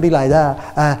mouth is going to be like that.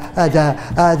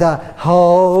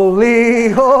 Holy,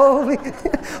 holy,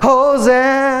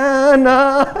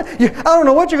 Hosanna. I don't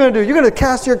know what you're going to do. You're going to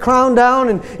cast your crown down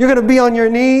and you're going to be on your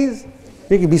knees.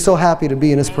 You can be so happy to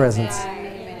be in His presence.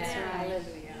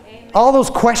 All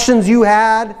those questions you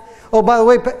had. Oh, by the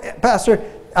way, Pastor,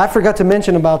 I forgot to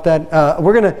mention about that.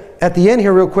 We're going to, at the end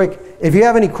here real quick, if you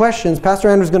have any questions, Pastor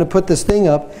Andrew's going to put this thing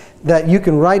up that you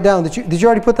can write down. Did you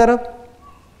already put that up?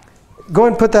 Go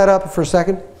ahead and put that up for a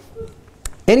second.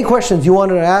 Any questions you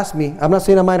wanted to ask me, I'm not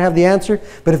saying I might have the answer,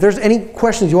 but if there's any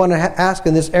questions you want to ask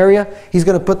in this area, he's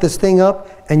going to put this thing up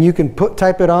and you can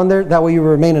type it on there. That way you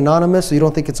remain anonymous so you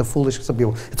don't think it's a foolish, some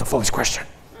people, it's a foolish question.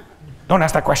 Don't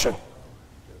ask that question.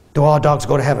 Do all dogs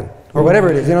go to heaven? Or whatever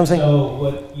it is, you know what I'm saying? So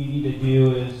what you need to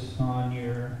do is on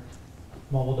your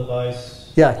mobile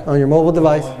device. Yeah, on your mobile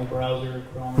device. On your browser,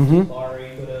 Chrome,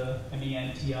 Safari, go to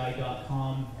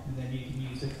menti.com, and then you can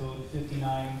use the code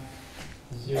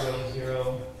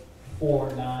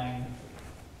 590049.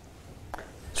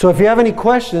 So if you have any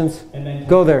questions,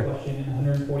 go there. Question in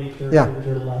 140 characters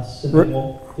or less, and then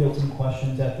we'll field some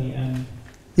questions at the end.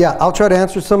 Yeah, I'll try to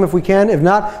answer some if we can. If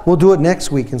not, we'll do it next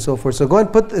week and so forth. So go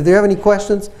ahead and if you have any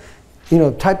questions,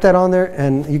 type that on there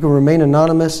and you can remain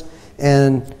anonymous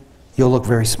and you'll look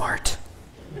very smart.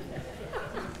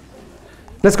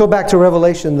 Let's go back to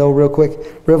Revelation though real quick.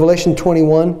 Revelation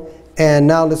 21. And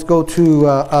now let's go to,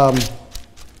 I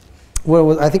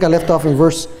think I left off in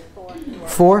verse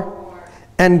 4.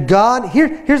 And God,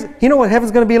 here's, you know what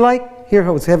heaven's going to be like? Here's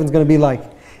what heaven's going to be like.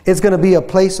 It's going to be a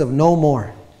place of no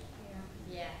more.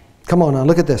 Come on now,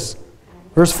 look at this.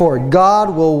 Verse 4,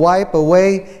 God will wipe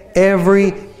away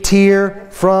every tear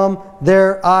from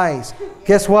their eyes.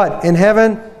 Guess what? In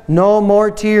heaven, no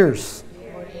more tears.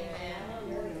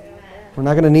 We're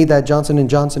not going to need that Johnson &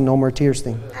 Johnson no more tears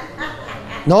thing.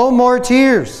 No more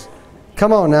tears.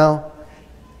 Come on now.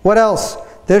 What else?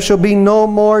 There shall be no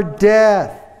more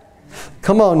death.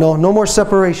 Come on, no more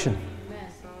separation.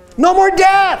 No more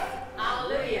death.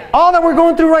 All that we're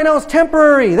going through right now is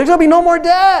temporary. There's going to be no more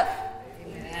death.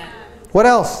 What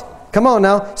else? Come on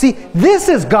now. See, this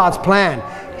is God's plan.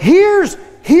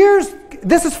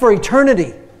 This is for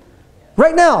eternity.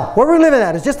 Right now, where we're living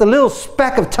at is just a little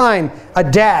speck of time, a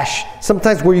dash.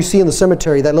 Sometimes where you see in the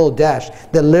cemetery, that little dash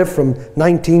that lived from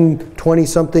 1920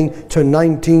 something to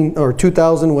 19 or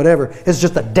 2000, whatever. It's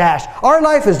just a dash. Our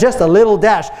life is just a little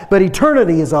dash, but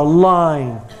eternity is a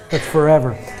line that's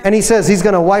forever. And he says he's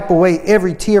going to wipe away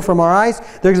every tear from our eyes.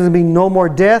 There's going to be no more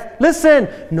death. Listen,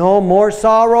 no more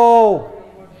sorrow.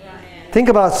 Think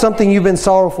about something you've been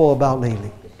sorrowful about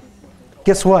lately.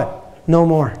 Guess what? No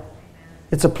more.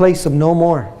 It's a place of no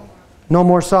more. No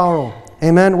more sorrow.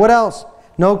 Amen. What else?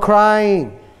 No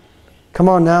crying. Come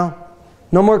on now.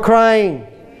 No more crying.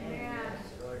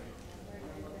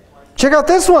 Check out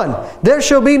this one. There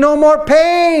shall be no more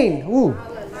pain. Ooh.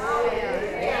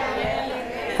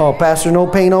 Oh, Pastor, no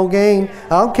pain, no gain.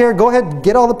 I don't care. Go ahead.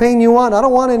 Get all the pain you want. I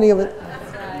don't want any of it.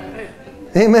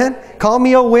 Amen. Call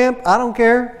me a wimp. I don't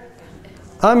care.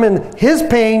 His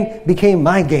pain became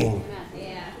my gain.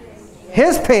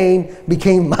 His pain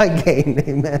became my gain.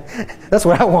 Amen. That's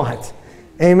what I want.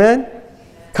 Amen.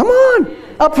 Come on.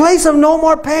 A place of no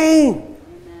more pain.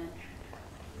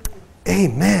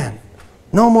 Amen.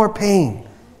 No more pain.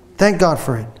 Thank God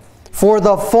for it. For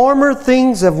the former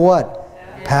things have what?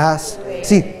 Passed.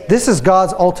 See, this is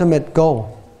God's ultimate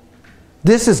goal.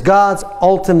 This is God's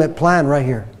ultimate plan right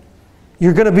here.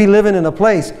 You're going to be living in a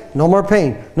place, no more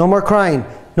pain, no more crying,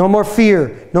 no more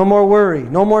fear, no more worry,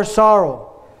 no more sorrow.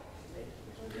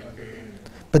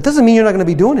 But doesn't mean you're not going to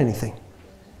be doing anything.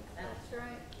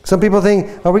 Some people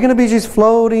think, are we going to be just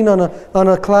floating on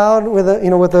a cloud with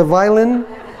a violin?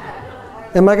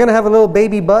 Am I going to have a little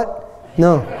baby butt?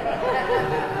 No.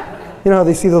 You know how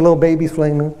they see the little babies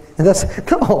flying? And that's,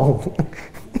 no.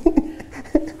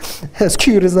 As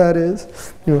cute as that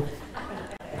is. You know.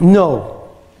 No.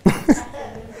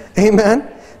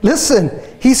 Amen. Listen,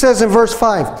 he says in verse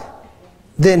 5,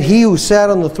 then he who sat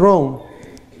on the throne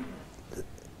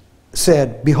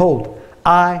said, behold,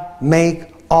 I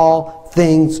make all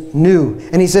things new.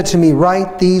 And he said to me,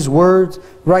 write these words,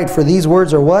 for these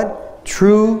words are what?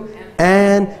 True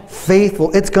and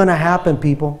faithful. It's going to happen,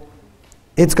 people.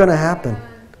 It's going to happen.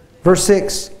 Verse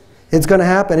 6, it's going to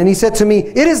happen. And he said to me,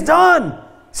 it is done.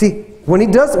 See, when he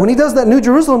does that New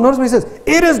Jerusalem, notice what he says,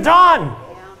 it is done.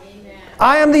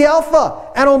 I am the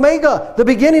Alpha and Omega, the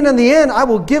beginning and the end. I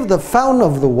will give the fountain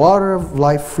of the water of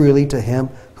life freely to him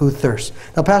who thirsts.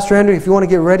 Now, Pastor Andrew, if you want to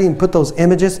get ready and put those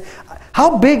images,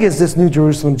 how big is this New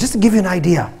Jerusalem? Just to give you an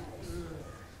idea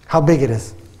how big it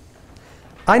is.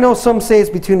 I know some say it's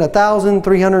between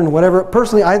 1,300 and whatever.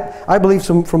 Personally, I believe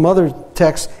from other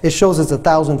texts, it shows it's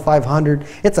 1,500.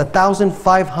 It's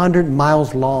 1,500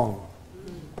 miles long.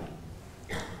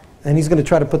 And he's going to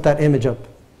try to put that image up.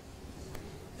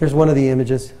 Here's one of the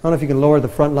images. I don't know if you can lower the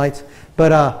front lights.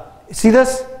 But see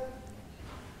this?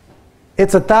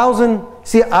 It's 1,000.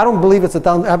 See, I don't believe it's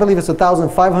 1,000. I believe it's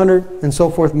 1,500 and so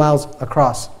forth miles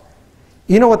across.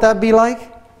 You know what that'd be like?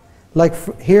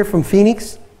 Like here from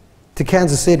Phoenix to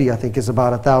Kansas City, I think is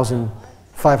about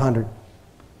 1,500.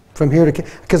 From here to,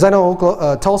 because I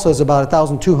know Tulsa is about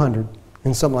 1,200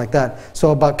 and something like that. So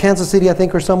about Kansas City, I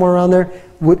think, or somewhere around there.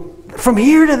 From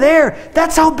here to there,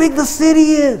 that's how big the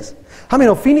city is. I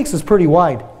mean, Phoenix is pretty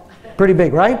wide, pretty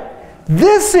big, right?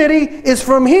 This city is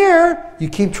from here. You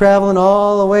keep traveling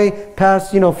all the way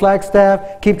past,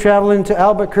 Flagstaff. Keep traveling to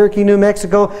Albuquerque, New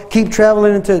Mexico. Keep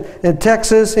traveling into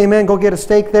Texas. Amen. Go get a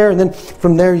steak there. And then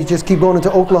from there, you just keep going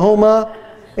into Oklahoma.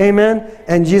 Amen.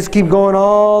 And you just keep going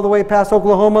all the way past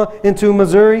Oklahoma into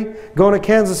Missouri. Going to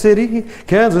Kansas City.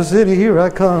 Kansas City, here I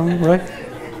come. Right?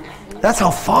 That's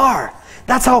how far.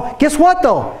 That's how, guess what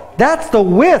though? That's the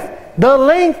width. The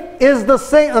length is the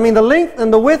same. I mean, the length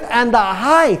and the width and the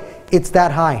height. It's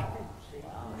that high.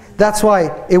 That's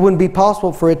why it wouldn't be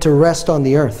possible for it to rest on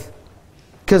the earth.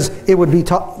 Because it would be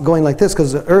going like this,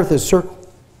 because the earth is circle.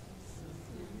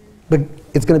 But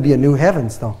it's going to be a new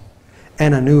heavens, though.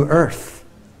 And a new earth.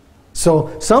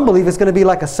 So some believe it's going to be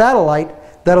like a satellite.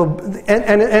 That'll,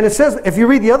 and it says, if you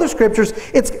read the other scriptures,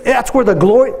 that's where the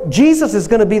glory, Jesus is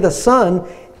going to be the sun.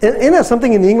 Isn't that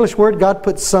something in the English word? God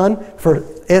put sun for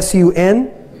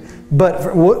S-U-N.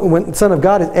 But when Son of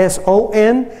God is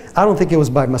S-O-N, I don't think it was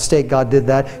by mistake God did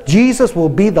that. Jesus will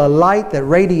be the light that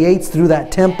radiates through that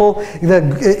temple.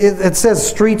 It says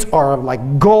streets are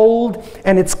like gold,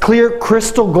 and it's clear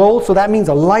crystal gold, so that means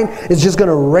a light is just going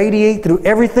to radiate through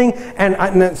everything.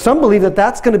 And some believe that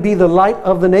that's going to be the light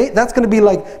of the nation. That's going to be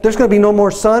like, there's going to be no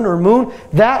more sun or moon.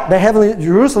 That, the heavenly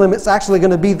Jerusalem, it's actually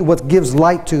going to be what gives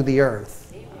light to the earth.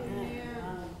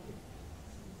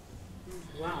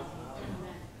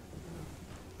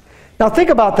 Now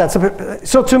think about that.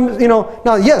 So to,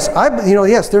 now yes,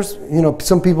 yes, there's,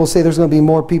 some people say there's going to be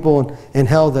more people in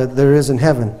hell than there is in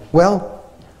heaven. Well,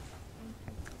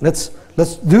 let's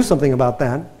do something about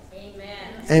that. Amen.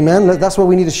 Amen. That's what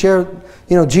we need to share,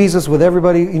 Jesus with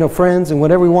everybody, friends and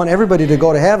whatever we want everybody to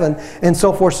go to heaven and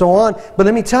so forth, so on. But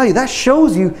let me tell you, that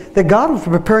shows you that God was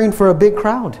preparing for a big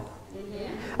crowd.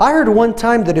 I heard one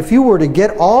time that if you were to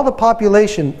get all the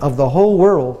population of the whole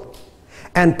world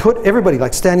and put everybody,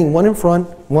 like standing one in front,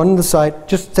 one on the side,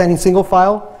 just standing single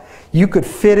file, you could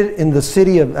fit it in the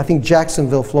city of, I think,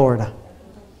 Jacksonville, Florida.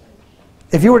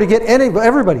 If you were to get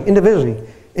everybody individually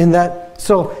in that.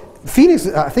 So Phoenix,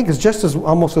 I think, is just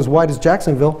almost as wide as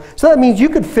Jacksonville. So that means you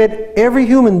could fit every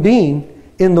human being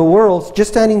in the world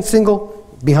just standing single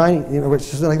behind,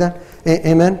 just like that.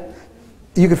 Amen?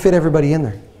 You could fit everybody in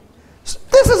there.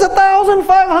 This is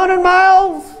 1,500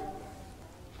 miles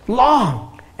long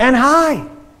and high.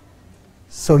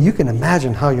 So you can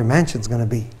imagine how your mansion's going to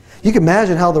be. You can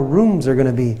imagine how the rooms are going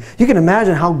to be. You can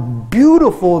imagine how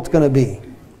beautiful it's going to be.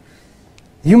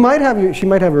 She might have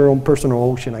her own personal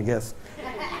ocean, I guess.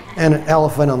 And an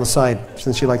elephant on the side,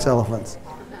 since she likes elephants.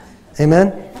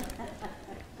 Amen?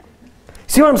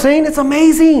 See what I'm saying? It's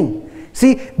amazing.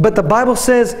 See, but the Bible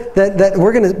says that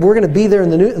we're going to be there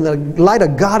and the light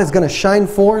of God is going to shine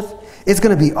forth. It's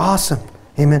going to be awesome.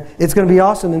 Amen. It's going to be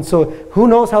awesome. And so who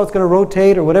knows how it's going to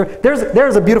rotate or whatever.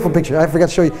 There's a beautiful picture. I forgot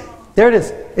to show you. There it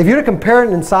is. If you were to compare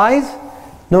it in size,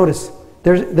 notice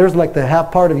there's like the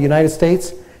half part of the United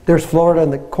States. There's Florida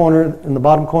in the corner, in the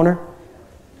bottom corner.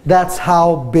 That's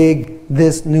how big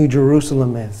this New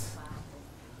Jerusalem is.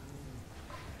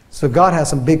 So God has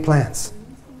some big plans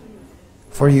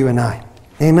for you and I.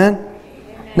 Amen?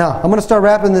 Now, I'm going to start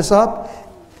wrapping this up.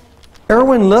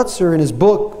 Erwin Lutzer, in his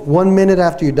book, 1 Minute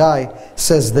After You Die,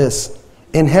 says this.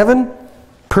 In heaven,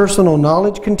 personal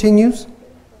knowledge continues.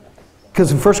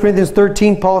 Because in 1 Corinthians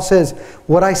 13, Paul says,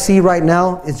 what I see right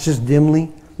now, it's just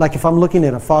dimly. Like if I'm looking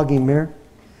at a foggy mirror.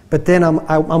 But then I'm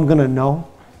going to know.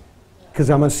 Because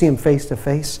I'm going to see him face to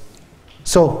face.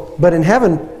 So, but in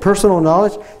heaven, personal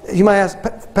knowledge. You might ask,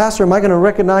 Pastor, am I going to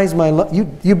recognize my love?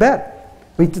 You bet.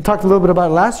 We talked a little bit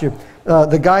about it last year.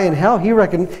 The guy in hell, he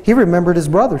remembered his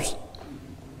brothers.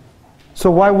 So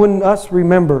why wouldn't us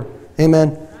remember,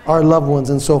 amen, our loved ones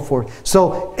and so forth?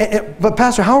 So, but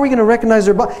Pastor, how are we going to recognize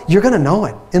their body? You're going to know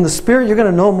it. In the Spirit, you're going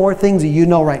to know more things that you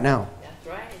know right now. That's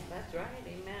right,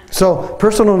 amen. So,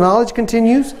 personal knowledge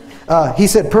continues. He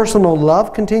said personal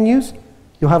love continues.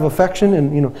 You'll have affection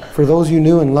and, for those you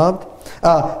knew and loved.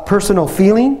 Personal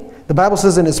feeling. The Bible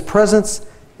says in His presence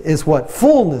is what?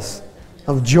 Fullness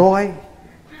of joy.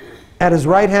 At His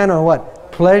right hand are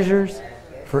what? Pleasures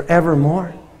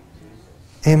forevermore.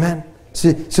 Amen.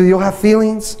 So you'll have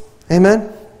feelings.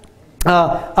 Amen.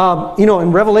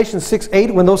 In Revelation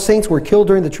 6:8, when those saints were killed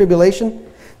during the tribulation,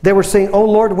 they were saying, oh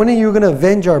Lord, when are you going to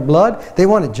avenge our blood? They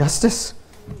wanted justice.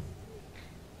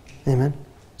 Amen.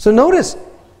 So notice,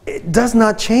 it does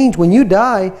not change. When you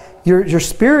die, your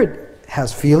spirit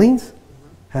has feelings,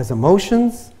 has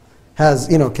emotions, has,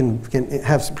 can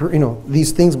have,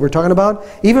 these things we're talking about.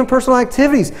 Even personal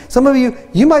activities. Some of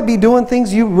you might be doing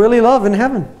things you really love in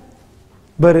heaven.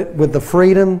 But with the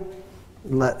freedom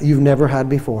you've never had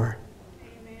before.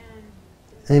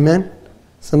 Amen.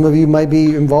 Some of you might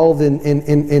be involved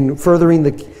in furthering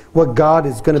what God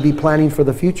is going to be planning for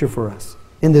the future for us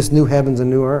in this new heavens and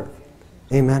new earth.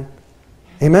 Amen.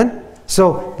 Amen.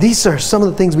 So these are some of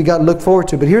the things we got to look forward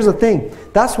to. But here's the thing.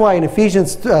 That's why in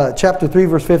Ephesians chapter 3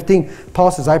 verse 15,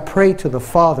 Paul says, I pray to the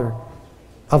Father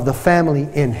of the family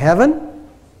in heaven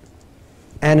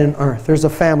and in earth. There's a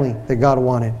family that God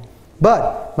wanted.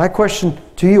 But my question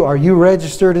to you, are you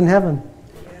registered in heaven?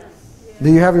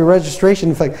 Do you have your registration?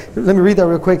 In fact, let me read that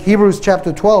real quick. Hebrews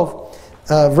chapter 12,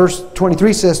 verse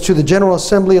 23 says, to the general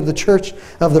assembly of the church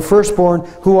of the firstborn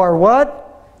who are what?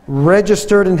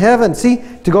 Registered in heaven. See,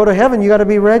 to go to heaven, you got to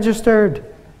be registered.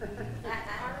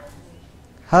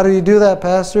 How do you do that,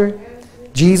 Pastor?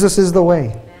 Jesus is the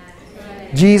way.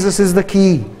 Jesus is the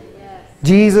key.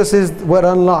 Jesus is what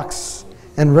unlocks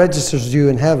and registers you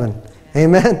in heaven.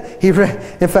 Amen.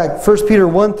 In fact, 1 Peter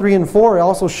 1, 3, and 4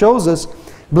 also shows us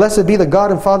Blessed be the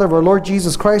God and Father of our Lord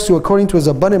Jesus Christ, who according to his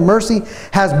abundant mercy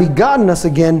has begotten us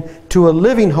again to a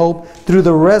living hope through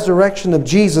the resurrection of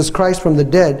Jesus Christ from the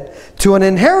dead, to an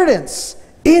inheritance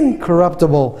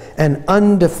incorruptible and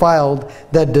undefiled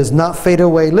that does not fade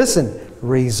away. Listen,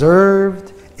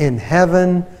 reserved in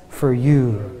heaven for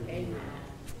you.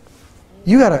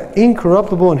 You got an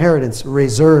incorruptible inheritance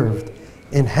reserved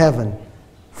in heaven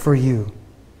for you.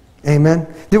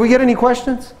 Amen. Did we get any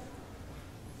questions?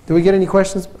 Did we get any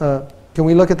questions? Can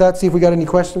we look at that, see if we got any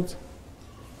questions?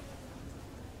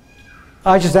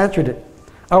 I just answered it.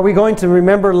 Are we going to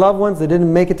remember loved ones that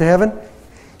didn't make it to heaven?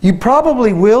 You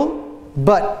probably will,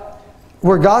 but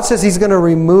where God says he's going to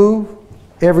remove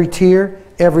every tear,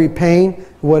 every pain,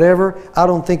 whatever, I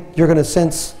don't think you're going to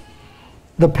sense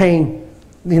the pain.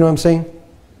 You know what I'm saying?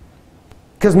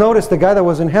 Because notice the guy that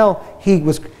was in hell, he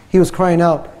was crying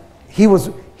out.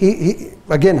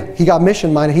 Again, he got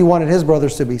mission minded. He wanted his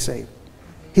brothers to be saved.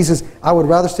 He says, I would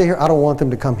rather stay here. I don't want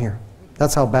them to come here.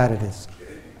 That's how bad it is.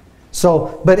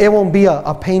 So, but it won't be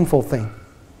a painful thing.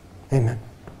 Amen.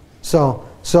 So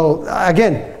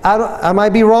again, I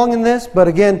might be wrong in this, but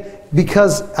again,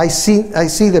 because I see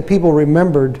that people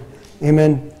remembered,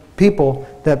 amen, people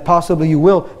that possibly you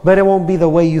will, but it won't be the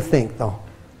way you think, though.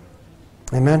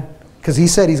 Amen. Because he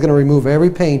said he's going to remove every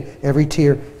pain, every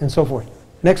tear, and so forth.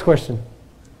 Next question.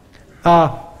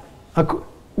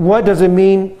 What does it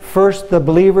mean, first the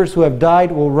believers who have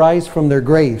died will rise from their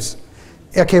graves?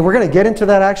 Okay, we're going to get into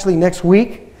that actually next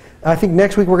week. I think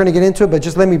next week we're going to get into it, but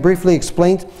just let me briefly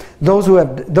explain. Those who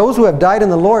have died in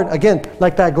the Lord, again,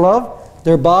 like that glove,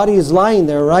 their body is lying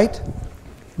there, right?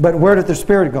 But where did their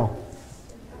spirit go?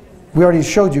 We already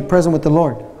showed you, present with the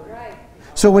Lord.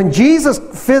 So when Jesus,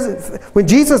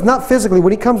 not physically,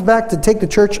 when he comes back to take the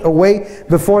church away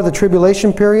before the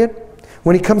tribulation period,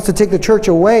 when he comes to take the church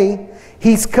away,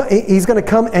 he's going to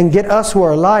come and get us who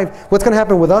are alive. What's going to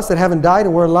happen with us that haven't died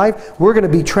and we're alive? We're going to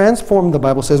be transformed, the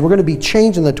Bible says. We're going to be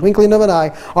changed in the twinkling of an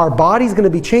eye. Our body's going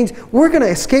to be changed. We're going to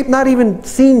escape not even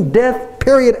seeing death,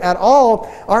 period, at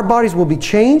all. Our bodies will be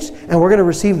changed, and we're going to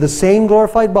receive the same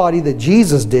glorified body that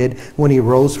Jesus did when he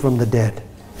rose from the dead.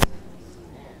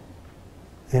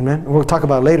 Amen. We'll talk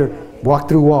about it later. Walk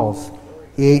through walls.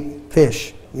 He ate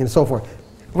fish, and so forth.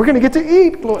 We're going to get to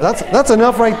eat. That's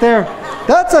enough right there.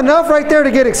 That's enough right there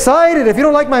to get excited. If you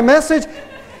don't like my message,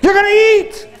 you're going to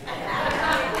eat.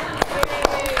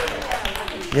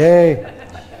 Yay.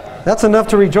 That's enough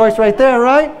to rejoice right there,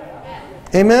 right?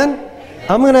 Amen.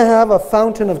 I'm going to have a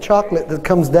fountain of chocolate that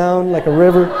comes down like a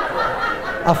river.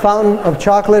 A fountain of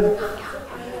chocolate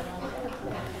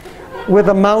with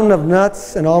a mountain of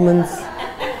nuts and almonds.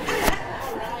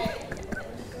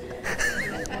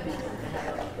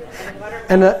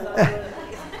 And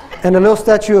a little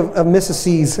statue of Mrs.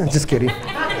 C's. I'm just kidding.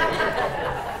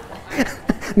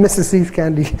 Mrs. C's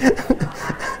candy.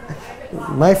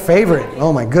 My favorite.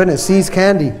 Oh my goodness, C's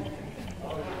candy.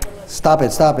 Stop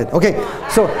it, stop it. Okay,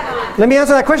 so let me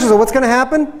answer that question. So what's going to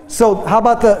happen? So how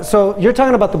about so you're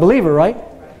talking about the believer, right?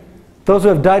 Those who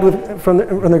have died from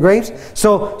their graves.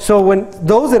 So when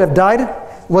those that have died,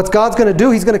 what God's going to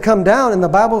do, he's going to come down, and the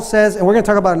Bible says, and we're going to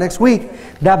talk about it next week,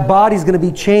 that body's going to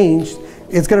be changed.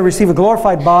 It's going to receive a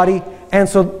glorified body. And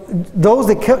so those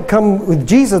that come with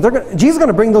Jesus, Jesus is going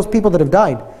to bring those people that have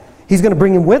died. He's going to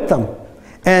bring them with them.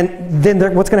 And then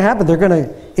what's going to happen? They're going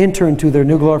to enter into their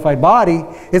new glorified body.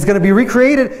 It's going to be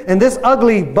recreated, and this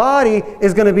ugly body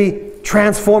is going to be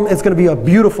transformed. It's going to be a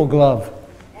beautiful glove.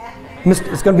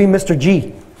 It's going to be Mr.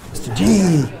 G. Mr.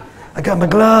 G. I got my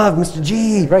glove, Mr.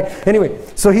 G. Right? Anyway,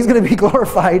 so he's going to be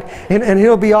glorified, and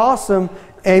he'll be awesome.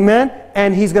 Amen?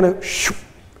 And he's going to...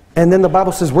 And then the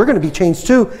Bible says we're going to be changed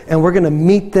too, and we're going to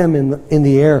meet them in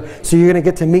the air. So you're going to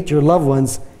get to meet your loved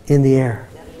ones in the air.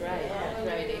 That's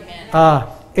right, amen.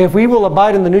 If we will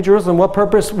abide in the New Jerusalem, what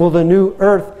purpose will the new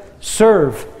earth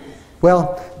serve?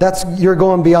 Well, you're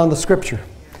going beyond the Scripture.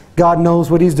 God knows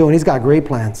what he's doing. He's got great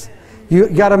plans. You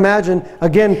got to imagine,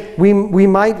 again, we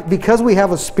might, because we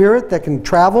have a spirit that can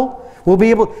travel, we'll be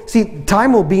able, see,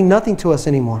 time will be nothing to us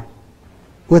anymore.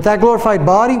 With that glorified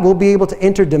body, we'll be able to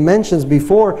enter dimensions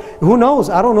before. Who knows?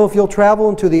 I don't know if you'll travel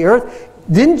into the earth.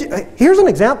 Here's an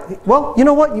example. Well, you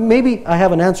know what? Maybe I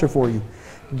have an answer for you.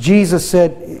 Jesus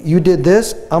said, you did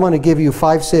this, I'm going to give you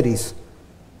 5 cities.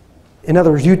 In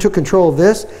other words, you took control of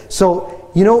this.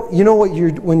 So, you know what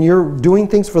when you're doing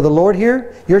things for the Lord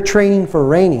here, you're training for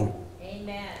reigning.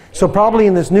 Amen. So probably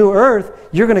in this new earth,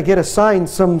 you're going to get assigned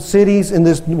some cities in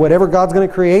this, whatever God's going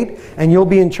to create, and you'll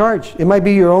be in charge. It might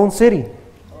be your own city.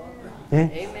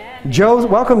 Okay? Amen.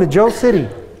 Welcome to Joe's City.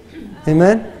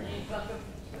 Amen?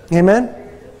 Amen? Amen.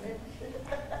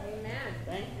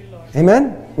 Thank you, Lord.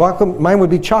 Amen? Welcome. Mine would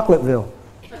be Chocolateville.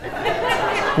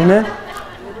 Amen?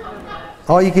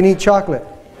 All you can eat chocolate.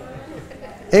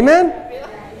 Amen?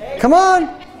 Come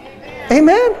on.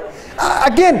 Amen?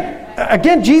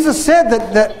 Again, Jesus said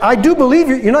that I do believe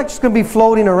you're not just going to be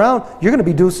floating around. You're going to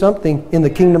be doing something in the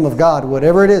kingdom of God.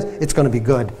 Whatever it is, it's going to be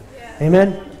good.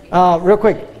 Amen? Real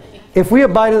quick. If we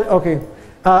abide,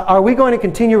 are we going to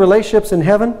continue relationships in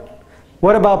heaven?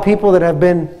 What about people that have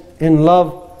been in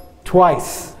love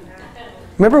twice?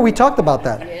 Remember, we talked about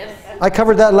that. I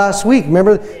covered that last week.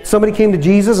 Remember, somebody came to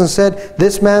Jesus and said,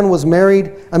 this man was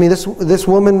married, this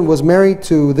woman was married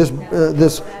to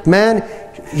this man.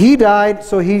 He died,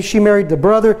 so she married the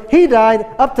brother. He died,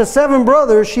 up to 7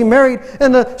 brothers she married.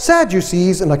 And the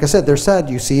Sadducees, and like I said, they're sad,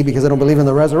 you see, because they don't believe in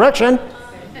the resurrection,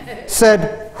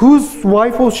 said, whose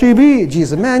wife will she be?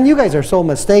 Jesus, man, you guys are so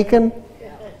mistaken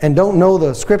and don't know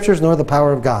the scriptures nor the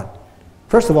power of God.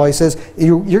 First of all, he says,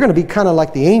 you're going to be kind of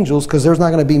like the angels because there's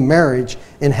not going to be marriage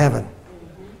in heaven.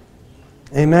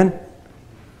 Amen?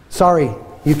 Sorry,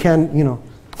 you can't,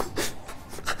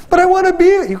 but I want to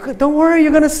be. Don't worry,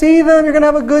 you're going to see them. You're going to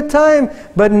have a good time.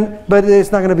 But it's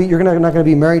not going to be. You're not going to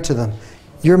be married to them.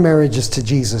 Your marriage is to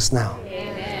Jesus now.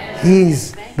 Amen.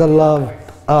 He's the love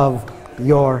of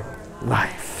your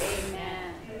life.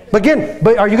 Amen.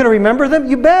 But are you going to remember them?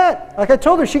 You bet. Like I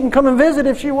told her, she can come and visit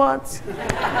if she wants.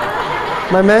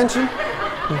 My mansion.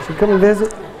 She can come and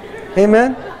visit.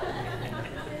 Amen.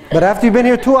 But after you've been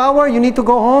here 2 hours, you need to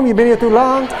go home. You've been here too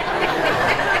long.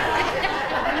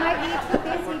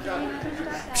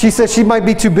 She said she might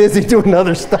be too busy doing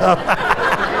other stuff.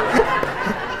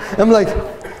 I'm like,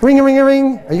 ring, ring,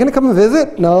 ring. Are you going to come and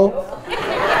visit? No.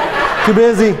 Too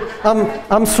busy.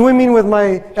 I'm swimming with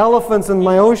my elephants in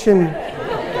my ocean.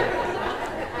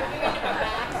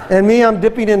 And me, I'm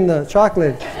dipping in the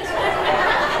chocolate.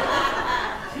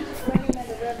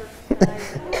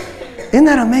 Isn't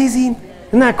that amazing?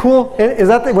 Isn't that cool?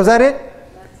 Was that it?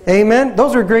 Amen.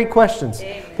 Those are great questions.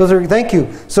 Thank you.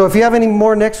 So if you have any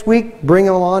more next week, bring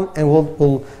them on, and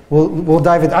we'll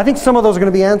dive in. I think some of those are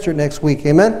going to be answered next week.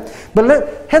 Amen.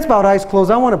 But heads bowed, eyes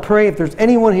closed. I want to pray. If there's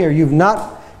anyone here you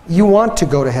want to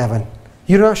go to heaven,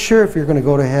 you're not sure if you're going to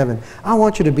go to heaven, I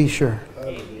want you to be sure.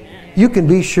 You can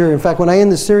be sure. In fact, when I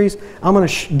end this series, I'm going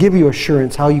to give you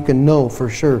assurance how you can know for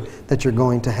sure that you're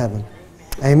going to heaven.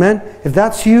 Amen. If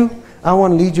that's you, I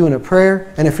want to lead you in a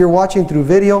prayer. And if you're watching through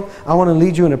video, I want to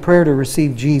lead you in a prayer to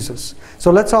receive Jesus. So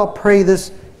let's all pray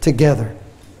this together.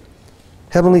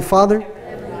 Heavenly Father,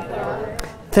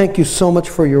 thank you so much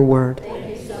for your word.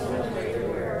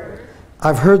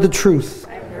 I've heard the truth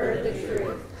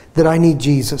that I need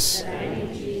Jesus.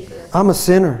 I'm a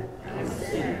sinner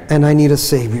and I need a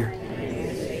Savior.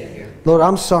 Lord,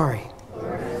 I'm sorry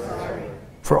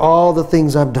for all the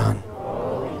things I've done.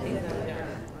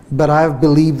 But I have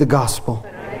believed the gospel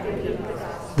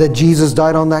that Jesus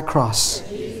died on that cross.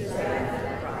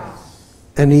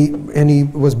 And he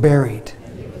was buried.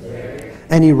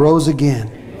 And he rose again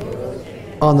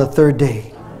on the 3rd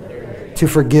day to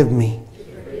forgive me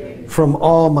from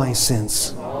all my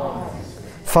sins.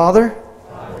 Father,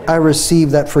 I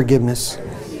receive that forgiveness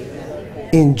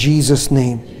in Jesus'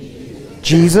 name.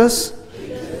 Jesus,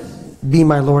 be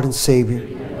my Lord and Savior.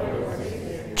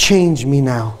 Change me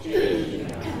now.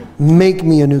 Make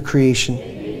me a new creation.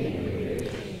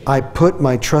 I put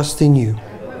my trust in you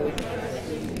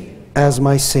as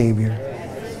my Savior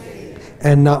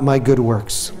and not my good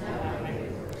works.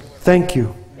 Thank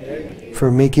you for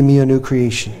making me a new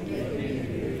creation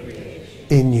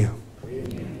in you.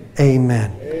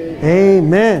 Amen.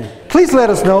 Amen. Please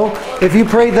let us know if you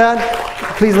prayed that.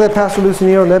 Please let Pastor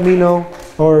Lucinio let me know.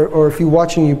 Or if you're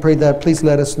watching, you prayed that, please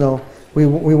let us know. We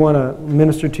want to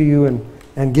minister to you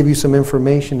and give you some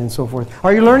information and so forth.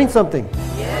 Are you learning something?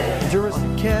 Yes.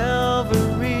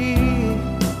 Calvary.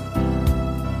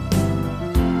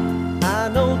 I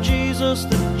know, Jesus,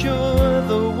 that you're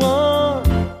the one.